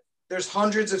see that there's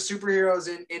hundreds of superheroes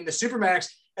in the Supermax,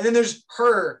 and then there's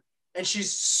her, and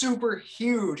she's super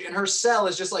huge, and her cell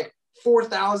is just like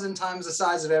 4,000 times the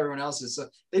size of everyone else's. So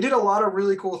they did a lot of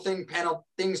really cool things panel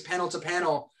to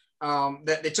panel.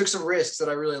 That they took some risks that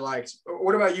I really liked.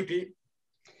 What about you, Pete?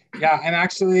 Yeah,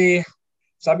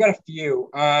 so I've got a few.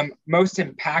 Most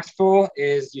impactful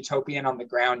is Utopian on the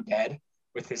ground dead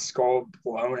with his skull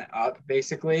blown up,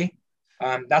 basically.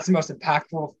 That's the most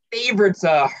impactful. Favorite's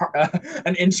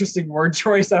an interesting word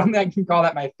choice. I don't think I can call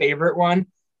that my favorite one.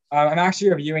 I'm actually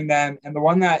reviewing them, and the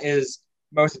one that is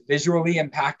most visually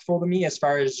impactful to me as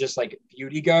far as just like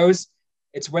beauty goes,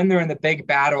 it's when they're in the big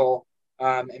battle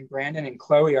and Brandon and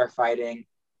Chloe are fighting,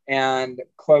 and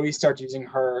Chloe starts using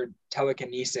her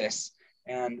telekinesis,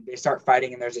 and they start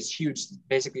fighting, and there's this huge,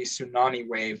 basically tsunami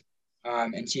wave,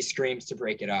 and she screams to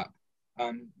break it up.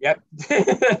 Yep,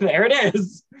 there it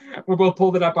is. We both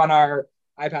pulled it up on our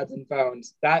iPads and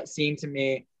phones. That scene to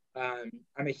me, I'm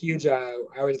a huge, I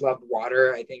always loved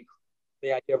water. I think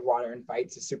the idea of water in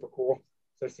fights is super cool.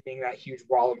 So seeing that huge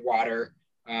wall of water,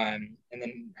 and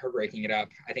then her breaking it up.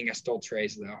 I think I stole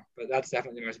Trey's though, but that's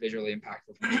definitely the most visually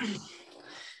impactful for me.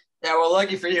 Yeah, well,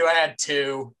 lucky for you, I had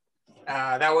two.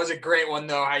 That was a great one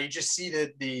though. How you just see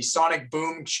the sonic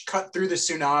boom cut through the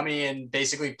tsunami and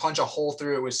basically punch a hole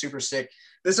through it was super sick.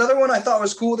 This other one I thought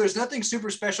was cool. There's nothing super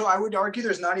special. I would argue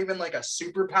there's not even like a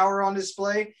superpower on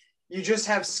display. You just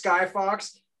have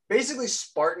Skyfox basically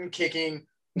Spartan kicking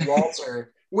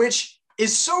Walter, which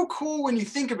is so cool when you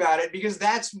think about it, because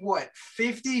that's what,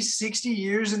 50, 60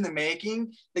 years in the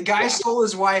making. The guy stole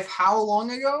his wife how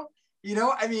long ago? You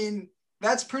know, I mean,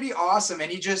 that's pretty awesome.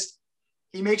 And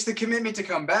he makes the commitment to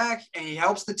come back, and he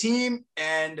helps the team.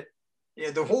 And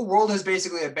the whole world has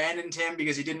basically abandoned him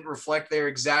because he didn't reflect their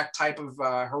exact type of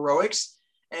heroics.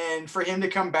 And for him to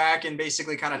come back and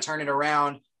basically kind of turn it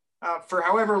around for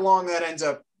however long that ends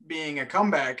up being a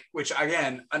comeback, which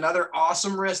again, another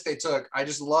awesome risk they took. I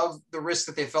just love the risk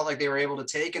that they felt like they were able to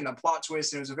take, and the plot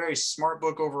twist. And it was a very smart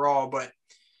book overall. But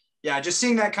yeah, just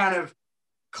seeing that kind of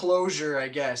closure, I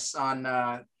guess, on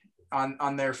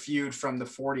their feud from the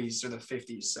 40s or the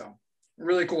 50s. So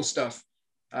really cool stuff.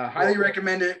 Highly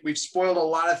recommend it. We've spoiled a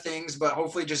lot of things, but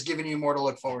hopefully just giving you more to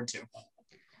look forward to.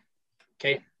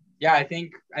 Okay. Yeah, I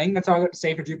think that's all I got to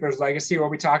say for Jupiter's Legacy. We'll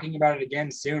be talking about it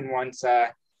again soon once the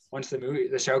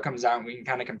show comes out, and we can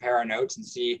kind of compare our notes and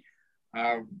see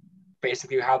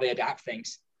basically how they adapt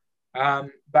things.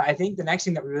 But I think the next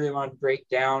thing that we really want to break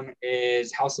down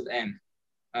is House of M.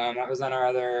 That was on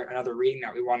our another reading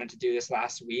that we wanted to do this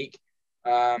last week.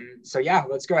 So yeah,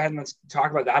 let's go ahead and let's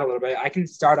talk about that a little bit. I can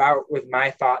start out with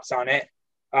my thoughts on it.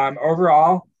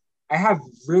 Overall, I have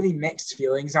really mixed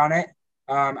feelings on it.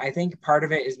 I think part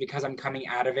of it is because I'm coming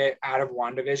out of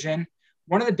WandaVision.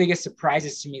 One of the biggest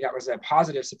surprises to me that was a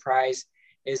positive surprise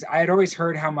is I had always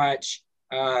heard how much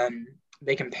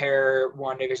they compare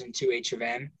WandaVision to H of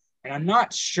M, and I'm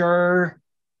not sure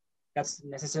that's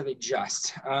necessarily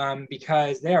just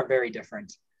because they are very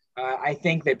different. I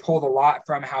think they pulled a lot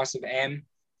from House of M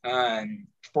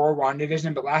for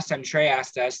WandaVision, but last time Trey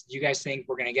asked us, do you guys think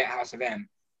we're going to get House of M?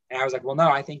 And I was like, well, no,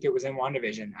 I think it was in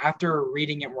WandaVision. After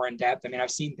reading it more in depth, I mean,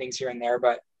 I've seen things here and there,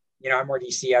 but, you know, I'm more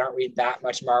DC. I don't read that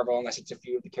much Marvel unless it's a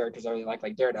few of the characters I really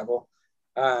like Daredevil.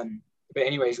 But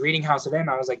anyways, reading House of M,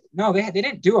 I was like, no, they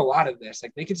didn't do a lot of this.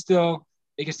 Like they could still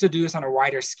do this on a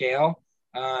wider scale.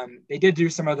 They did do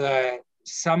some of the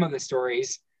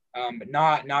stories, but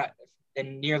not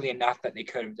nearly enough that they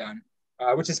could have done,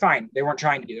 which is fine. They weren't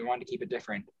trying to do. They wanted to keep it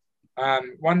different.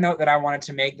 One note that I wanted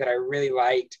to make that I really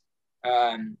liked.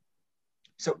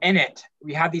 So in it,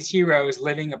 we have these heroes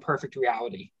living a perfect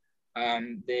reality.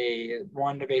 They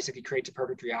wanted to basically create a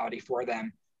perfect reality for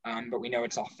them, but we know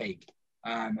it's all fake.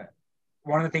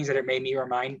 One of the things that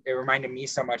it reminded me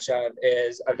so much of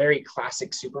is a very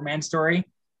classic Superman story.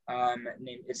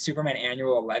 It's Superman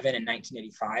Annual 11 in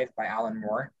 1985 by Alan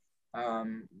Moore,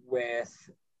 with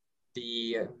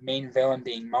the main villain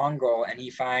being Mongol, and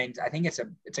he finds, I think it's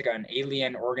like an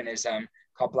alien organism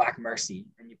called Black Mercy,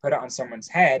 and you put it on someone's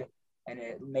head, and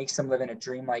it makes them live in a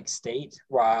dreamlike state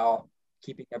while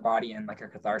keeping their body in like a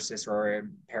catharsis or a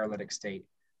paralytic state.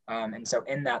 And so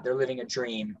in that, they're living a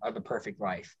dream of a perfect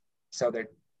life. So they're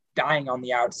dying on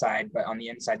the outside, but on the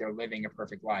inside, they're living a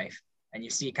perfect life. And you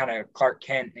see kind of Clark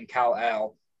Kent and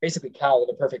Kal-El, basically Kal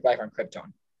with a perfect life on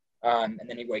Krypton. And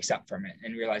then he wakes up from it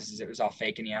and realizes it was all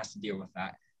fake, and he has to deal with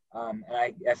that. And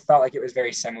I felt like it was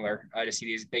very similar to see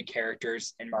these big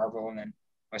characters in Marvel and then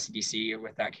DC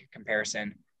with that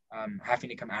comparison, having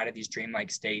to come out of these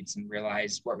dreamlike states and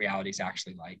realize what reality is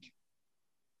actually like.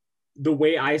 The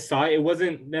way I saw it, it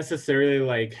wasn't necessarily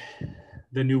like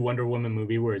the new Wonder Woman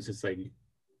movie where it's just like,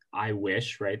 I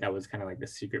wish, right? That was kind of like the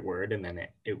secret word, and then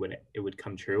it would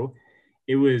come true.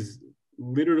 It was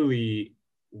literally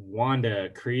Wanda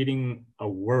creating a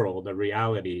world, a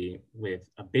reality with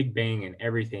a big bang and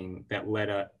everything that led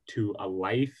up to a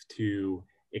life, to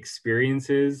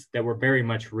experiences that were very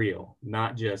much real,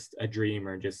 not just a dream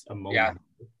or just a moment.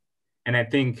 Yeah. And I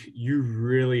think you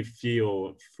really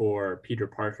feel for Peter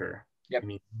Parker. Yep. I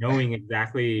mean, knowing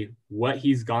exactly what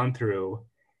he's gone through,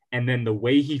 and then the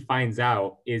way he finds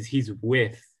out is he's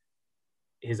with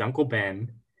his Uncle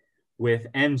Ben, with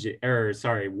Gwen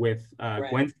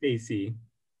Stacy,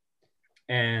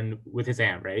 and with his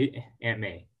aunt, right? Aunt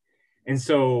May. And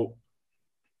so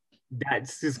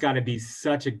that's just got to be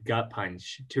such a gut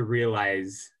punch to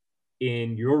realize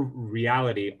in your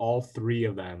reality, all three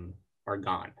of them are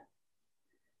gone,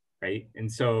 right?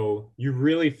 And so you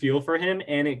really feel for him,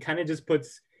 and it kind of just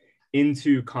puts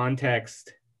into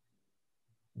context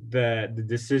the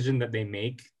decision that they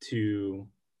make to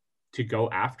go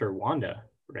after Wanda,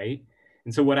 right?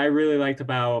 And so what I really liked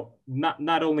about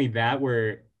not only that,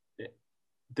 where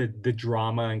the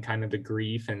drama and kind of the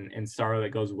grief and sorrow that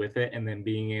goes with it, and then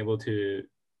being able to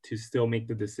still make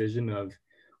the decision of,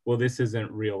 well, this isn't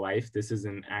real life, this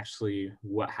isn't actually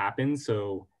what happened,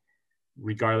 so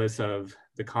regardless of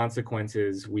the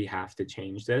consequences, we have to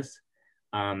change this.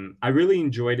 I really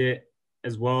enjoyed it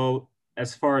as well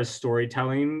as far as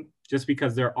storytelling, just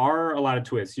because there are a lot of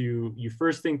twists. You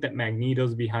first think that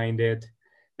Magneto's behind it,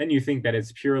 then you think that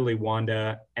it's purely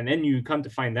Wanda, and then you come to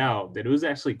find out that it was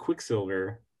actually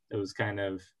Quicksilver that was kind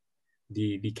of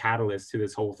the catalyst to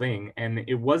this whole thing. And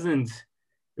it wasn't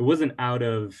out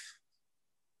of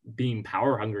being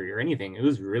power hungry or anything. It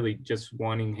was really just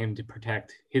wanting him to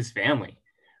protect his family,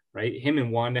 right? Him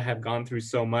and Wanda have gone through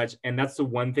so much, and that's the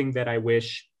one thing that I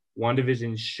wish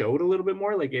WandaVision showed a little bit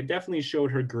more. Like, it definitely showed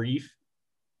her grief.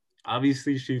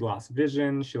 Obviously, she lost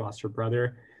Vision, she lost her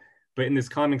brother, but in this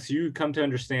comics, you come to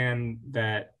understand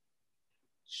that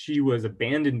she was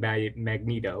abandoned by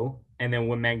Magneto, and then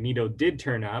when Magneto did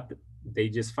turn up, they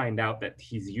just find out that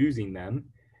he's using them,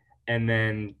 and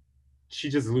then she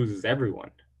just loses everyone,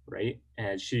 right?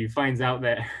 And she finds out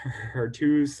that her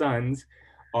two sons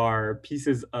are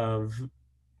pieces of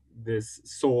this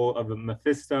soul of a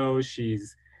Mephisto.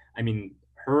 I mean,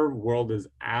 her world is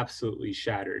absolutely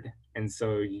shattered. And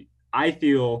so I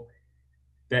feel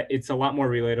that it's a lot more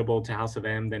relatable to House of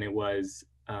M than it was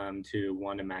to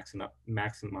Wanda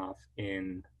Maximoff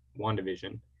in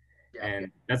WandaVision. Yeah.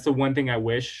 And that's the one thing I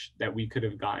wish that we could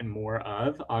have gotten more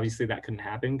of. Obviously, that couldn't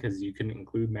happen because you couldn't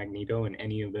include Magneto in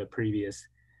any of the previous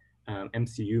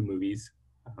MCU movies.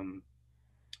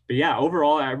 But yeah,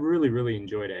 overall, I really, really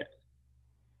enjoyed it.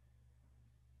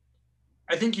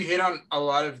 I think you hit on a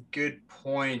lot of good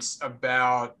points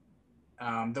about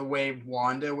the way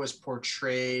Wanda was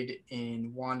portrayed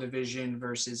in WandaVision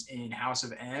versus in House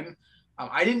of M.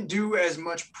 I didn't do as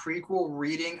much prequel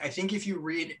reading. I think if you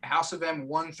read House of M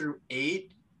 1 through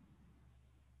 8,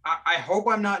 I hope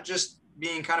I'm not just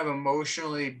being kind of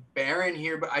emotionally barren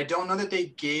here, but I don't know that they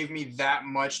gave me that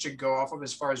much to go off of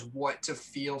as far as what to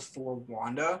feel for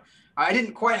Wanda. I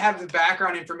didn't quite have the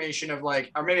background information of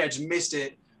like, or maybe I just missed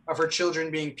it, of her children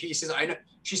being pieces. I know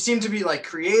she seemed to be like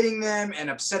creating them and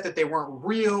upset that they weren't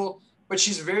real, but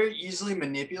she's very easily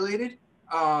manipulated.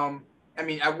 I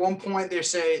mean, at one point they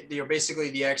say, basically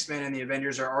the X-Men and the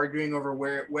Avengers are arguing over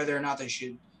whether or not they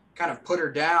should kind of put her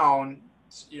down,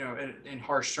 in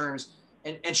harsh terms.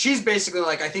 And she's basically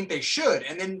like, I think they should.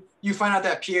 And then you find out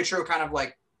that Pietro kind of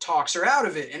like talks her out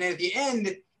of it. And at the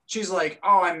end, she's like,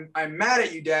 oh, I'm mad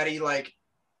at you, Daddy. Like,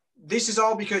 this is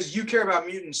all because you care about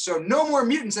mutants. So no more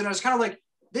mutants. And I was kind of like,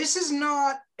 this is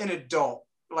not an adult.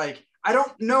 Like, I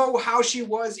don't know how she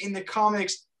was in the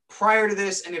comics prior to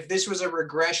this, and if this was a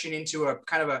regression into a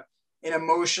kind of an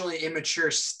emotionally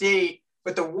immature state.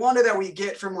 But the Wanda that we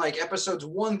get from like episodes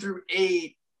 1 through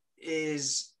 8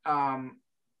 is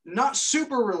not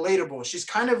super relatable. She's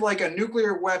kind of like a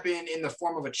nuclear weapon in the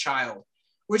form of a child,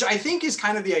 which I think is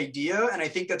kind of the idea. And I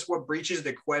think that's what breaches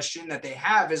the question that they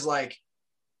have is like,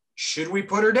 should we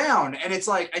put her down? And it's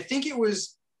like, I think it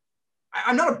was,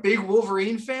 I'm not a big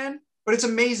Wolverine fan, but it's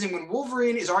amazing when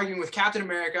Wolverine is arguing with Captain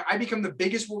America, I become the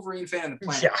biggest Wolverine fan on the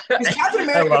planet. Yeah. Because Captain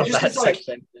America just is like,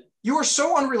 section. you are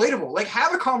so unrelatable. Like,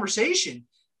 have a conversation.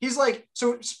 He's like,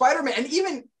 so Spider-Man, and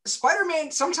even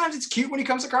Spider-Man, sometimes it's cute when he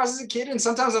comes across as a kid, and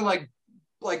sometimes I'm like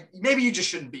maybe you just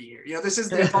shouldn't be here. This is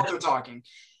the adult they're talking.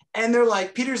 And they're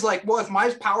like, Peter's like, well, if my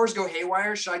powers go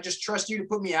haywire, should I just trust you to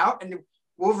put me out? And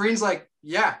Wolverine's like,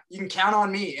 yeah, you can count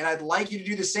on me, and I'd like you to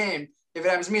do the same if it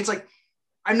happens to me. It's like,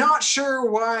 I'm not sure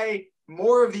why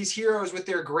more of these heroes with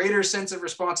their greater sense of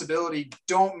responsibility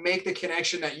don't make the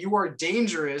connection that you are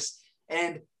dangerous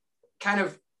and kind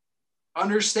of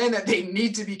understand that they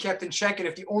need to be kept in check. And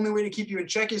if the only way to keep you in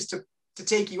check is to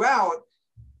take you out,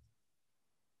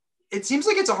 it seems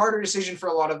like it's a harder decision for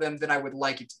a lot of them than I would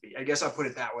like it to be. I guess I'll put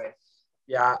it that way.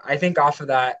 Yeah, I think off of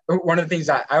that, one of the things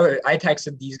that I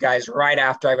texted these guys right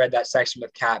after I read that section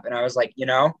with Cap, and I was like,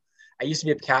 I used to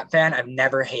be a Cap fan. I've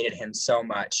never hated him so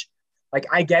much. Like,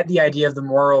 I get the idea of the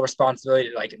moral responsibility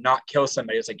to like not kill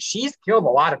somebody. It's like, she's killed a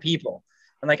lot of people.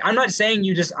 And like, I'm not saying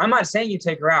you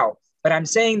take her out, but I'm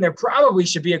saying there probably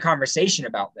should be a conversation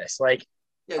about this. Like,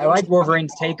 I like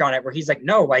Wolverine's take on it where he's like,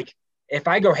 no, like, if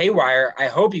I go haywire, I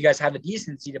hope you guys have the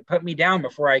decency to put me down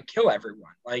before I kill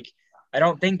everyone. Like, I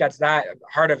don't think that's that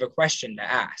hard of a question to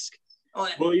ask.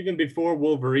 Well, even before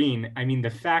Wolverine, I mean, the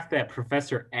fact that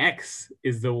Professor X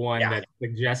is the one that's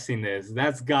suggesting this,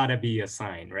 that's got to be a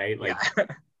sign, right? Like,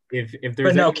 if there's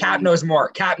but no, Cap knows more.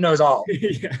 Cap knows all.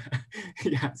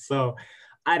 Yeah. So,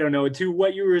 I don't know. To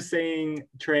what you were saying,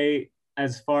 Trey,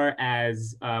 as far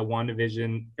as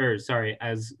WandaVision,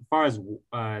 as far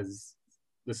as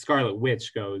the Scarlet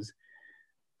Witch goes,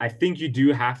 I think you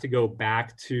do have to go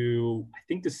back to, I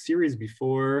think the series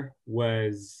before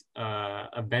was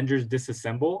Avengers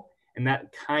Disassemble, and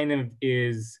that kind of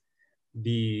is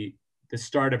the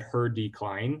start of her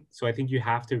decline. So I think you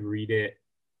have to read it.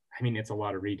 I mean, it's a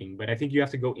lot of reading, but I think you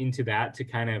have to go into that to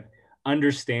kind of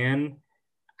understand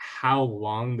how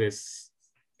long this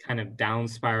kind of down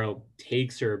spiral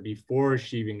takes her before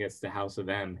she even gets to House of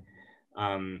M.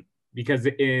 Because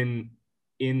in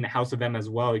House of M as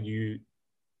well,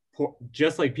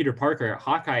 just like Peter Parker,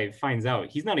 Hawkeye finds out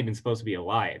he's not even supposed to be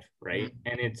alive, right?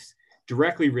 And it's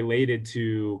directly related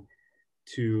to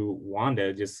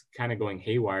Wanda just kind of going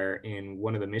haywire in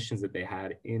one of the missions that they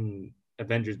had in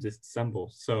Avengers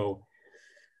Disassemble. So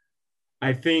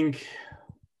I think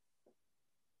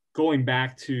going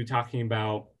back to talking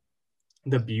about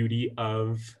the beauty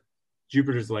of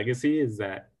Jupiter's Legacy is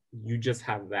that you just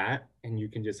have that and you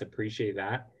can just appreciate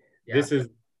that. Yeah.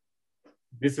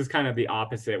 This is kind of the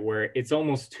opposite, where it's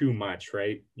almost too much,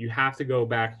 right? You do have to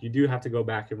go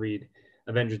back and read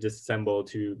Avengers Disassemble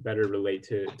to better relate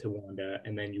to Wanda,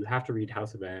 and then you have to read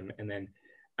House of M, and then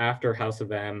after House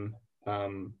of M,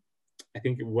 I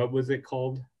think, what was it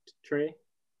called, Trey?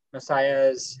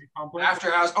 Messiah's Complex?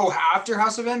 After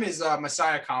House of M is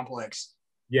Messiah Complex.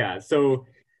 Yeah, so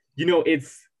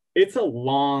it's a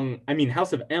long, I mean,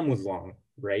 House of M was long,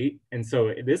 right? And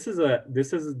so this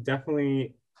is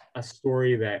definitely a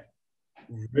story that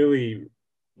really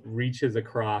reaches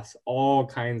across all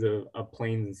kinds of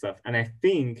planes and stuff. And I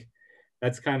think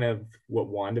that's kind of what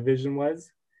WandaVision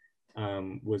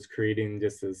was creating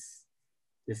just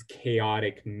this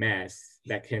chaotic mess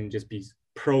that can just be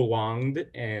prolonged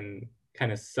and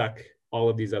kind of suck all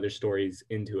of these other stories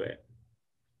into it.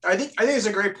 I think it's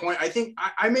a great point. I think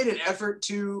I made an effort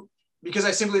to, because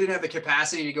I simply didn't have the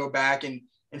capacity to go back and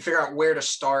figure out where to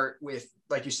start with,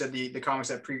 like you said, the comics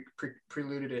that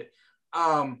preluded it.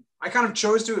 I kind of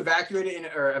chose to evaluate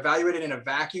it in a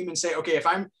vacuum and say, okay,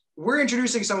 we're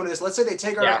introducing someone to this, let's say they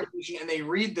take our information and they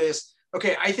read this.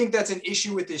 Okay, I think that's an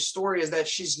issue with this story, is that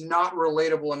she's not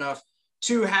relatable enough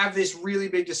to have this really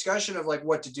big discussion of like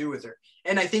what to do with her.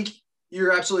 And I think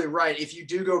you're absolutely right. If you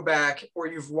do go back or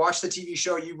you've watched the TV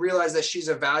show, you realize that she's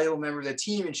a valuable member of the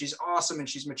team and she's awesome and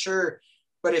she's mature.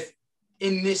 But if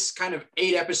in this kind of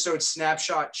 8-episode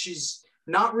snapshot, she's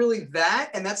not really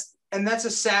that, and that's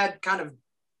a sad kind of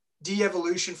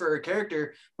de-evolution for her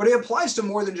character, but it applies to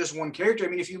more than just one character. I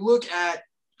mean, if you look at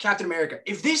Captain America,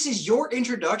 if this is your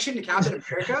introduction to Captain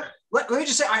America, let me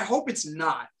just say, I hope it's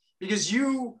not, because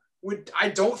I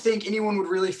don't think anyone would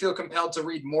really feel compelled to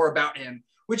read more about him,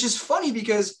 which is funny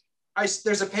because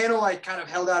there's a panel I kind of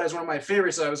held out as one of my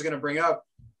favorites that I was going to bring up.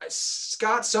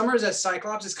 Scott Summers as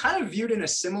Cyclops is kind of viewed in a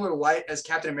similar light as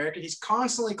Captain America. He's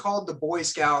constantly called the Boy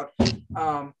Scout.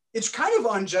 It's kind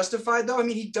of unjustified, though. I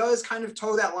mean, he does kind of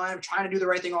toe that line of trying to do the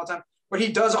right thing all the time, but he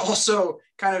does also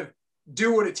kind of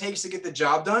do what it takes to get the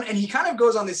job done. And he kind of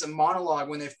goes on this monologue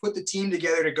when they've put the team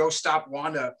together to go stop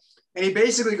Wanda. And he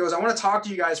basically goes, I want to talk to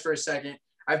you guys for a second.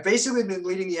 I've basically been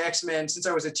leading the X-Men since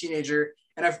I was a teenager,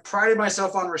 and I've prided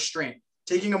myself on restraint.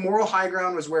 Taking a moral high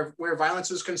ground was where violence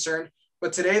was concerned.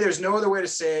 But today, there's no other way to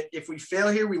say it. If we fail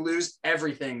here, we lose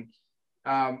everything.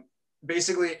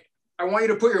 Basically, I want you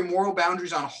to put your moral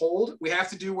boundaries on hold. We have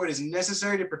to do what is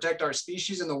necessary to protect our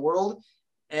species and the world.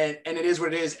 And it is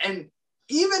what it is. And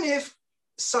even if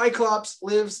Cyclops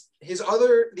lives the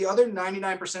other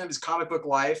 99% of his comic book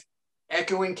life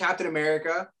echoing Captain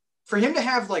America, for him to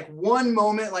have like one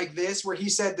moment like this where he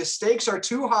said the stakes are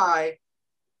too high,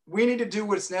 we need to do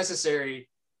what's necessary,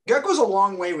 that goes a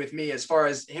long way with me as far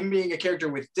as him being a character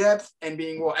with depth and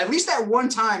being, well, at least at one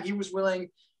time he was willing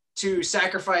to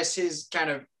sacrifice his kind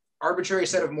of arbitrary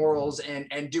set of morals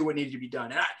and do what needed to be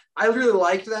done. And I really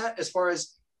liked that as far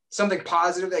as something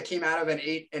positive that came out of an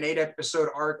eight episode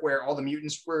arc where all the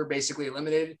mutants were basically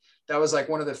eliminated. That was like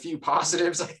one of the few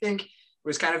positives, I think. It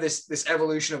was kind of this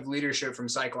evolution of leadership from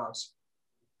Cyclops.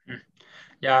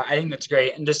 Yeah, I think that's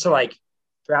great. And just to like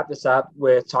wrap this up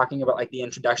with talking about like the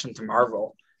introduction to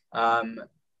Marvel,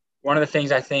 one of the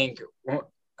things I think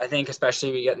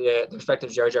especially we get the perspective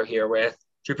of JoJo here with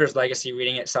Jupiter's Legacy,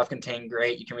 reading it self-contained,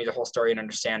 great. You can read the whole story and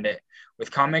understand it.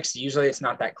 With comics, usually it's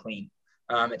not that clean.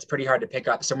 It's pretty hard to pick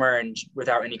up somewhere and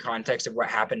without any context of what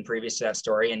happened previous to that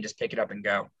story and just pick it up and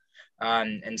go.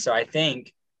 And so I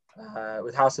think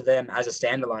with House of M as a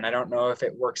standalone, I don't know if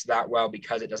it works that well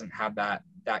because it doesn't have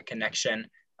that connection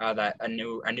that a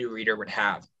new reader would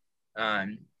have.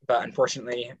 But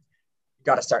unfortunately, you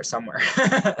got to start somewhere.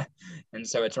 And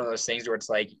so it's one of those things where it's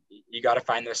like, you got to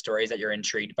find those stories that you're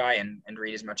intrigued by and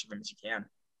read as much of them as you can.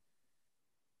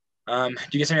 Do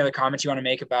you guys have any other comments you want to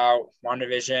make about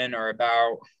WandaVision or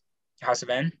about House of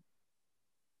M?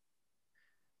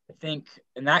 I think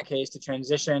in that case, to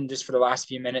transition just for the last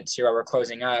few minutes here while we're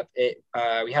closing up,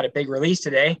 we had a big release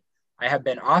today. I have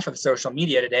been off of social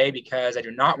media today because I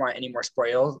do not want any more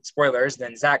spoilers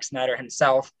than Zack Snyder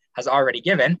himself has already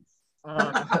given.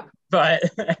 But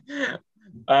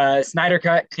Snyder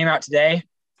Cut came out today.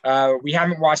 We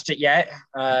haven't watched it yet.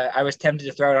 I was tempted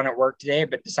to throw it on at work today,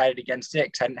 but decided against it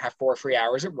because I didn't have 4 free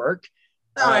hours at work.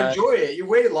 No, enjoy it. You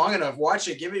waited long enough. Watch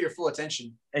it. Give it your full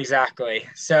attention. Exactly.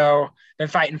 So been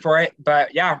fighting for it.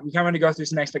 But yeah, we kind of want to go through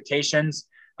some expectations.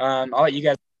 I'll let you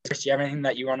guys, do you have anything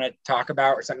that you want to talk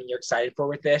about or something you're excited for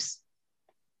with this?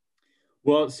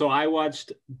 Well, so I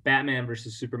watched Batman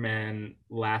versus Superman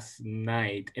last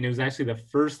night, and it was actually the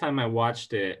first time I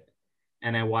watched it,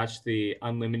 and I watched the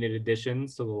unlimited edition,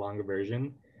 so the longer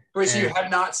version. Wait, so you had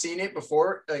not seen it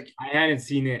before? Like, I hadn't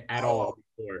seen it at all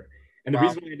before. And the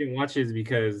reason why I didn't watch it is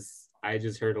because I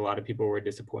just heard a lot of people were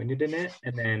disappointed in it.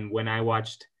 And then when I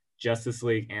watched Justice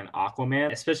League and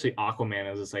Aquaman, especially Aquaman,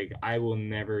 I was just like, I will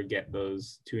never get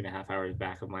those 2.5 hours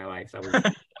back of my life. That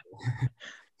was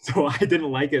so I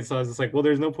didn't like it. So I was just like, well,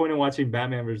 there's no point in watching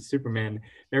Batman versus Superman.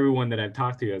 Everyone that I've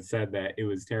talked to has said that it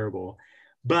was terrible.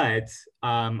 But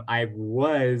I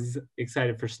was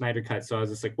excited for Snyder Cut. So I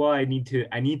was just like, well, I need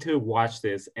to watch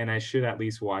this, and I should at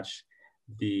least watch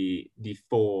the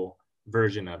full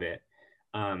version of it,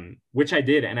 which I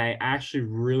did, and I actually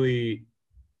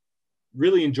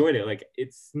really enjoyed it. Like,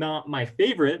 it's not my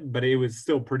favorite, but it was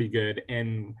still pretty good.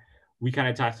 And we kind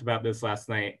of talked about this last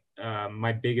night.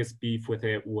 My biggest beef with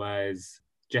it was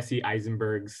Jesse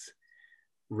Eisenberg's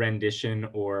rendition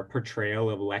or portrayal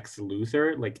of Lex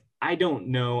Luthor. Like, I don't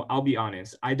know, I'll be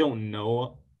honest, I don't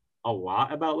know a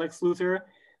lot about Lex Luthor,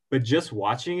 but just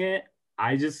watching it,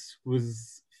 I just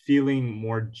was feeling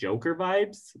more Joker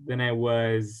vibes than I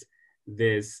was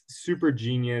this super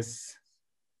genius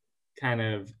kind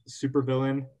of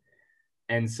supervillain.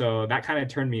 And so that kind of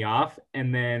turned me off.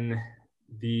 And then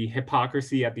the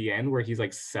hypocrisy at the end where he's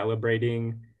like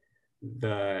celebrating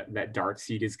that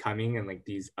Darkseid is coming and like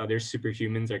these other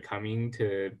superhumans are coming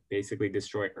to basically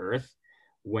destroy Earth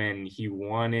when he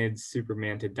wanted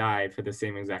Superman to die for the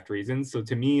same exact reason. So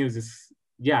to me, it was just,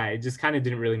 yeah, it just kind of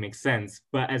didn't really make sense.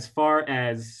 But as far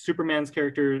as Superman's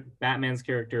character, Batman's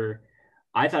character,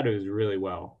 I thought it was really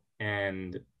well.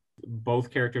 And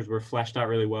both characters were fleshed out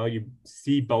really well. You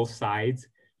see both sides,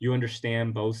 you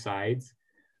understand both sides.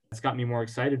 It's got me more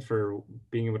excited for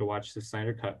being able to watch the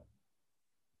Snyder Cut.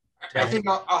 I think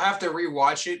I'll have to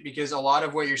rewatch it because a lot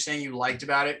of what you're saying you liked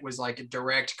about it was like a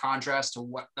direct contrast to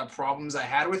what the problems I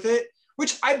had with it,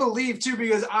 which I believe too,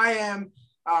 because I am,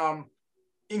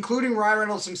 including Ryan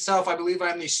Reynolds himself, I believe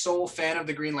I'm the sole fan of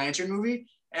the Green Lantern movie.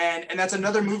 And that's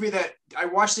another movie that I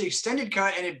watched the extended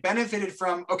cut and it benefited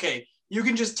from, okay, you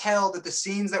can just tell that the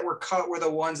scenes that were cut were the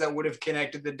ones that would have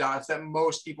connected the dots that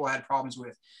most people had problems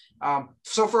with.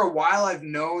 So for a while, I've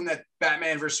known that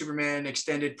Batman vs. Superman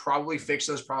extended probably fixed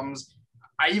those problems.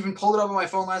 I even pulled it up on my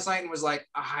phone last night and was like,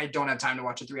 I don't have time to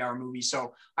watch a 3-hour movie.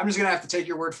 So I'm just going to have to take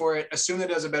your word for it. Assume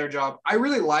that it does a better job. I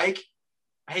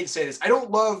hate to say this, I don't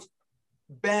love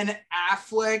Ben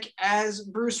Affleck as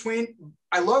Bruce Wayne.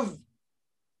 I love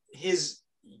his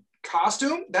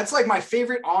costume. That's like my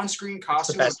favorite on-screen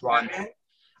costume. That's the best one.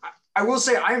 I will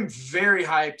say I am very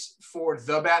hyped for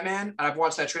The Batman. I've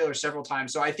watched that trailer several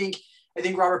times. So I think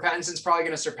Robert Pattinson's probably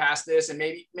going to surpass this, and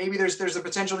maybe there's the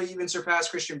potential to even surpass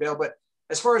Christian Bale. But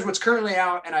as far as what's currently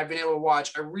out and I've been able to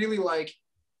watch, I really like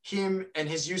him and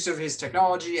his use of his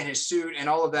technology and his suit and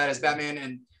all of that as Batman.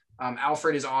 And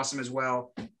Alfred is awesome as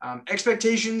well.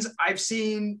 Expectations, I've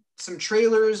seen some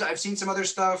trailers. I've seen some other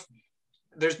stuff.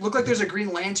 Looked like there's a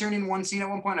Green Lantern in one scene at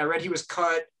one point. I read he was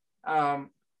cut.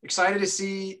 Excited to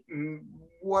see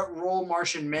what role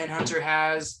Martian Manhunter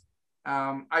has.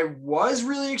 I was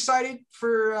really excited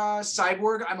for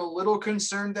Cyborg. I'm a little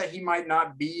concerned that he might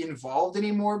not be involved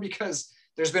anymore because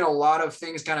there's been a lot of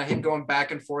things kind of him going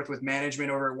back and forth with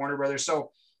management over at Warner Brothers.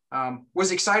 So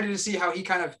was excited to see how he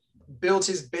kind of built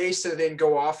his base to then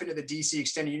go off into the DC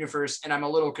extended universe. And I'm a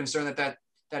little concerned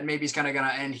that maybe is kind of going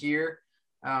to end here.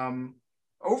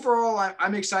 Overall,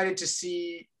 I'm excited to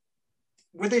see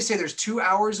what they say. There's 2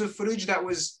 hours of footage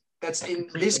that's in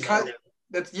this cut.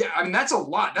 That's a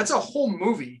lot. That's a whole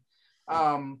movie.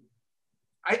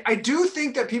 I do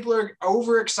think that people are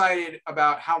overexcited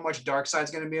about how much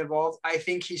Darkseid's going to be involved. I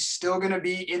think he's still going to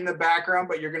be in the background,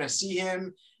 but you're going to see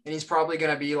him and he's probably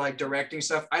going to be like directing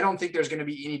stuff. I don't think there's going to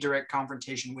be any direct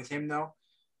confrontation with him though.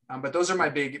 But those are my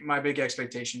big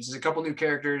expectations. There's a couple new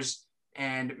characters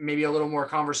and maybe a little more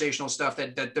conversational stuff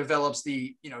that develops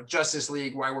the, Justice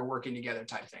League, why we're working together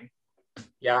type thing.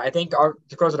 Yeah, I think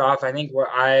to close it off, I think what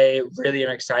I really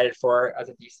am excited for as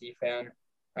a DC fan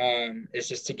is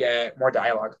just to get more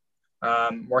dialogue,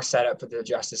 more setup for the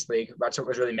Justice League. That's what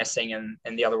was really missing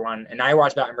in the other one. And I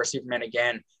watched Batman vs. Superman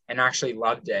again and actually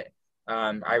loved it.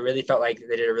 I really felt like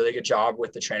they did a really good job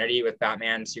with the Trinity, with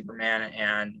Batman, Superman,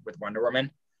 and with Wonder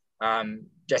Woman.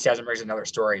 Jesse Eisenberg's another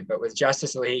story, but with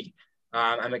Justice League,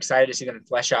 I'm excited to see them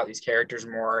flesh out these characters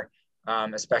more.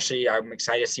 Especially, I'm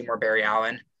excited to see more Barry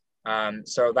Allen.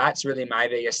 So that's really my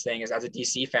biggest thing is as a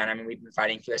DC fan, I mean, we've been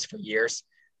fighting for this for years.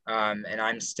 And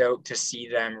I'm stoked to see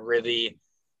them really,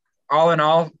 all in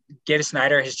all, give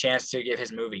Snyder his chance to give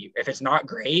his movie. If it's not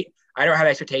great, I don't have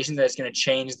expectations that it's going to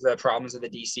change the problems of the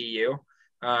DCU.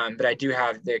 But I do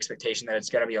have the expectation that it's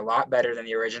going to be a lot better than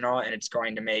the original, and it's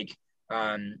going to make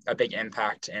a big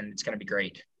impact, and it's going to be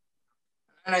great.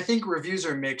 And I think reviews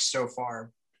are mixed so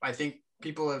far. I think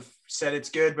people have said it's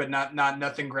good, but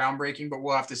nothing groundbreaking, but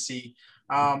we'll have to see.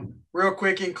 Real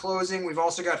quick in closing, we've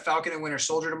also got Falcon and Winter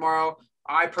Soldier tomorrow.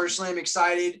 I personally am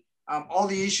excited. All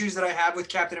the issues that I have with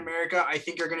Captain America, I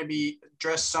think are going to be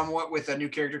addressed somewhat with a new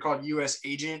character called U.S.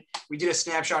 Agent. We did a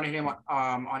snapshot of him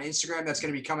on Instagram that's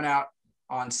going to be coming out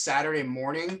on Saturday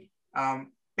morning.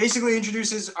 Basically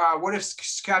introduces what if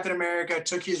Captain America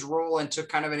took his role and took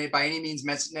kind of an by any means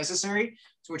necessary,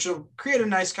 which will create a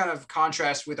nice kind of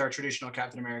contrast with our traditional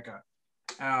Captain America.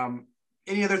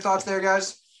 Any other thoughts there,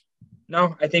 guys?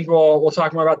 No, I think we'll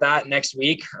talk more about that next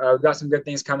week. We've got some good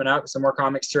things coming up, some more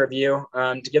comics to review.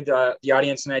 To give the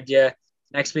audience an idea,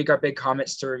 next week our big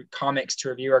comics to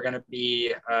review are going to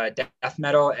be Death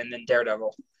Metal and then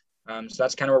Daredevil. So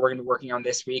that's kind of what we're going to be working on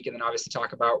this week, and then obviously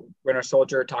talk about Winter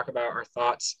Soldier, talk about our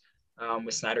thoughts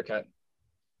with Snyder Cut.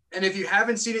 And if you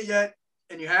haven't seen it yet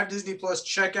and you have Disney Plus,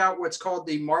 check out what's called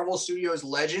the Marvel Studios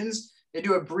Legends. They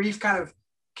do a brief kind of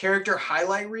character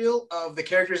highlight reel of the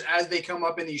characters as they come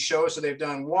up in these shows. So they've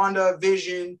done Wanda,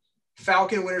 Vision,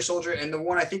 Falcon, Winter Soldier, and the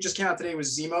one I think just came out today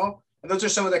was Zemo. And those are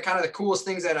some of the kind of the coolest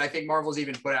things that I think Marvel's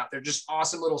even put out. They're just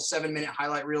awesome little 7-minute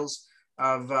highlight reels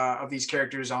of these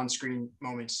characters on screen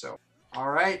moments. So,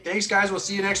 all right. Thanks, guys. We'll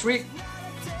see you next week.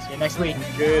 See you next week.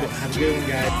 Good. Have a good one,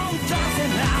 guys.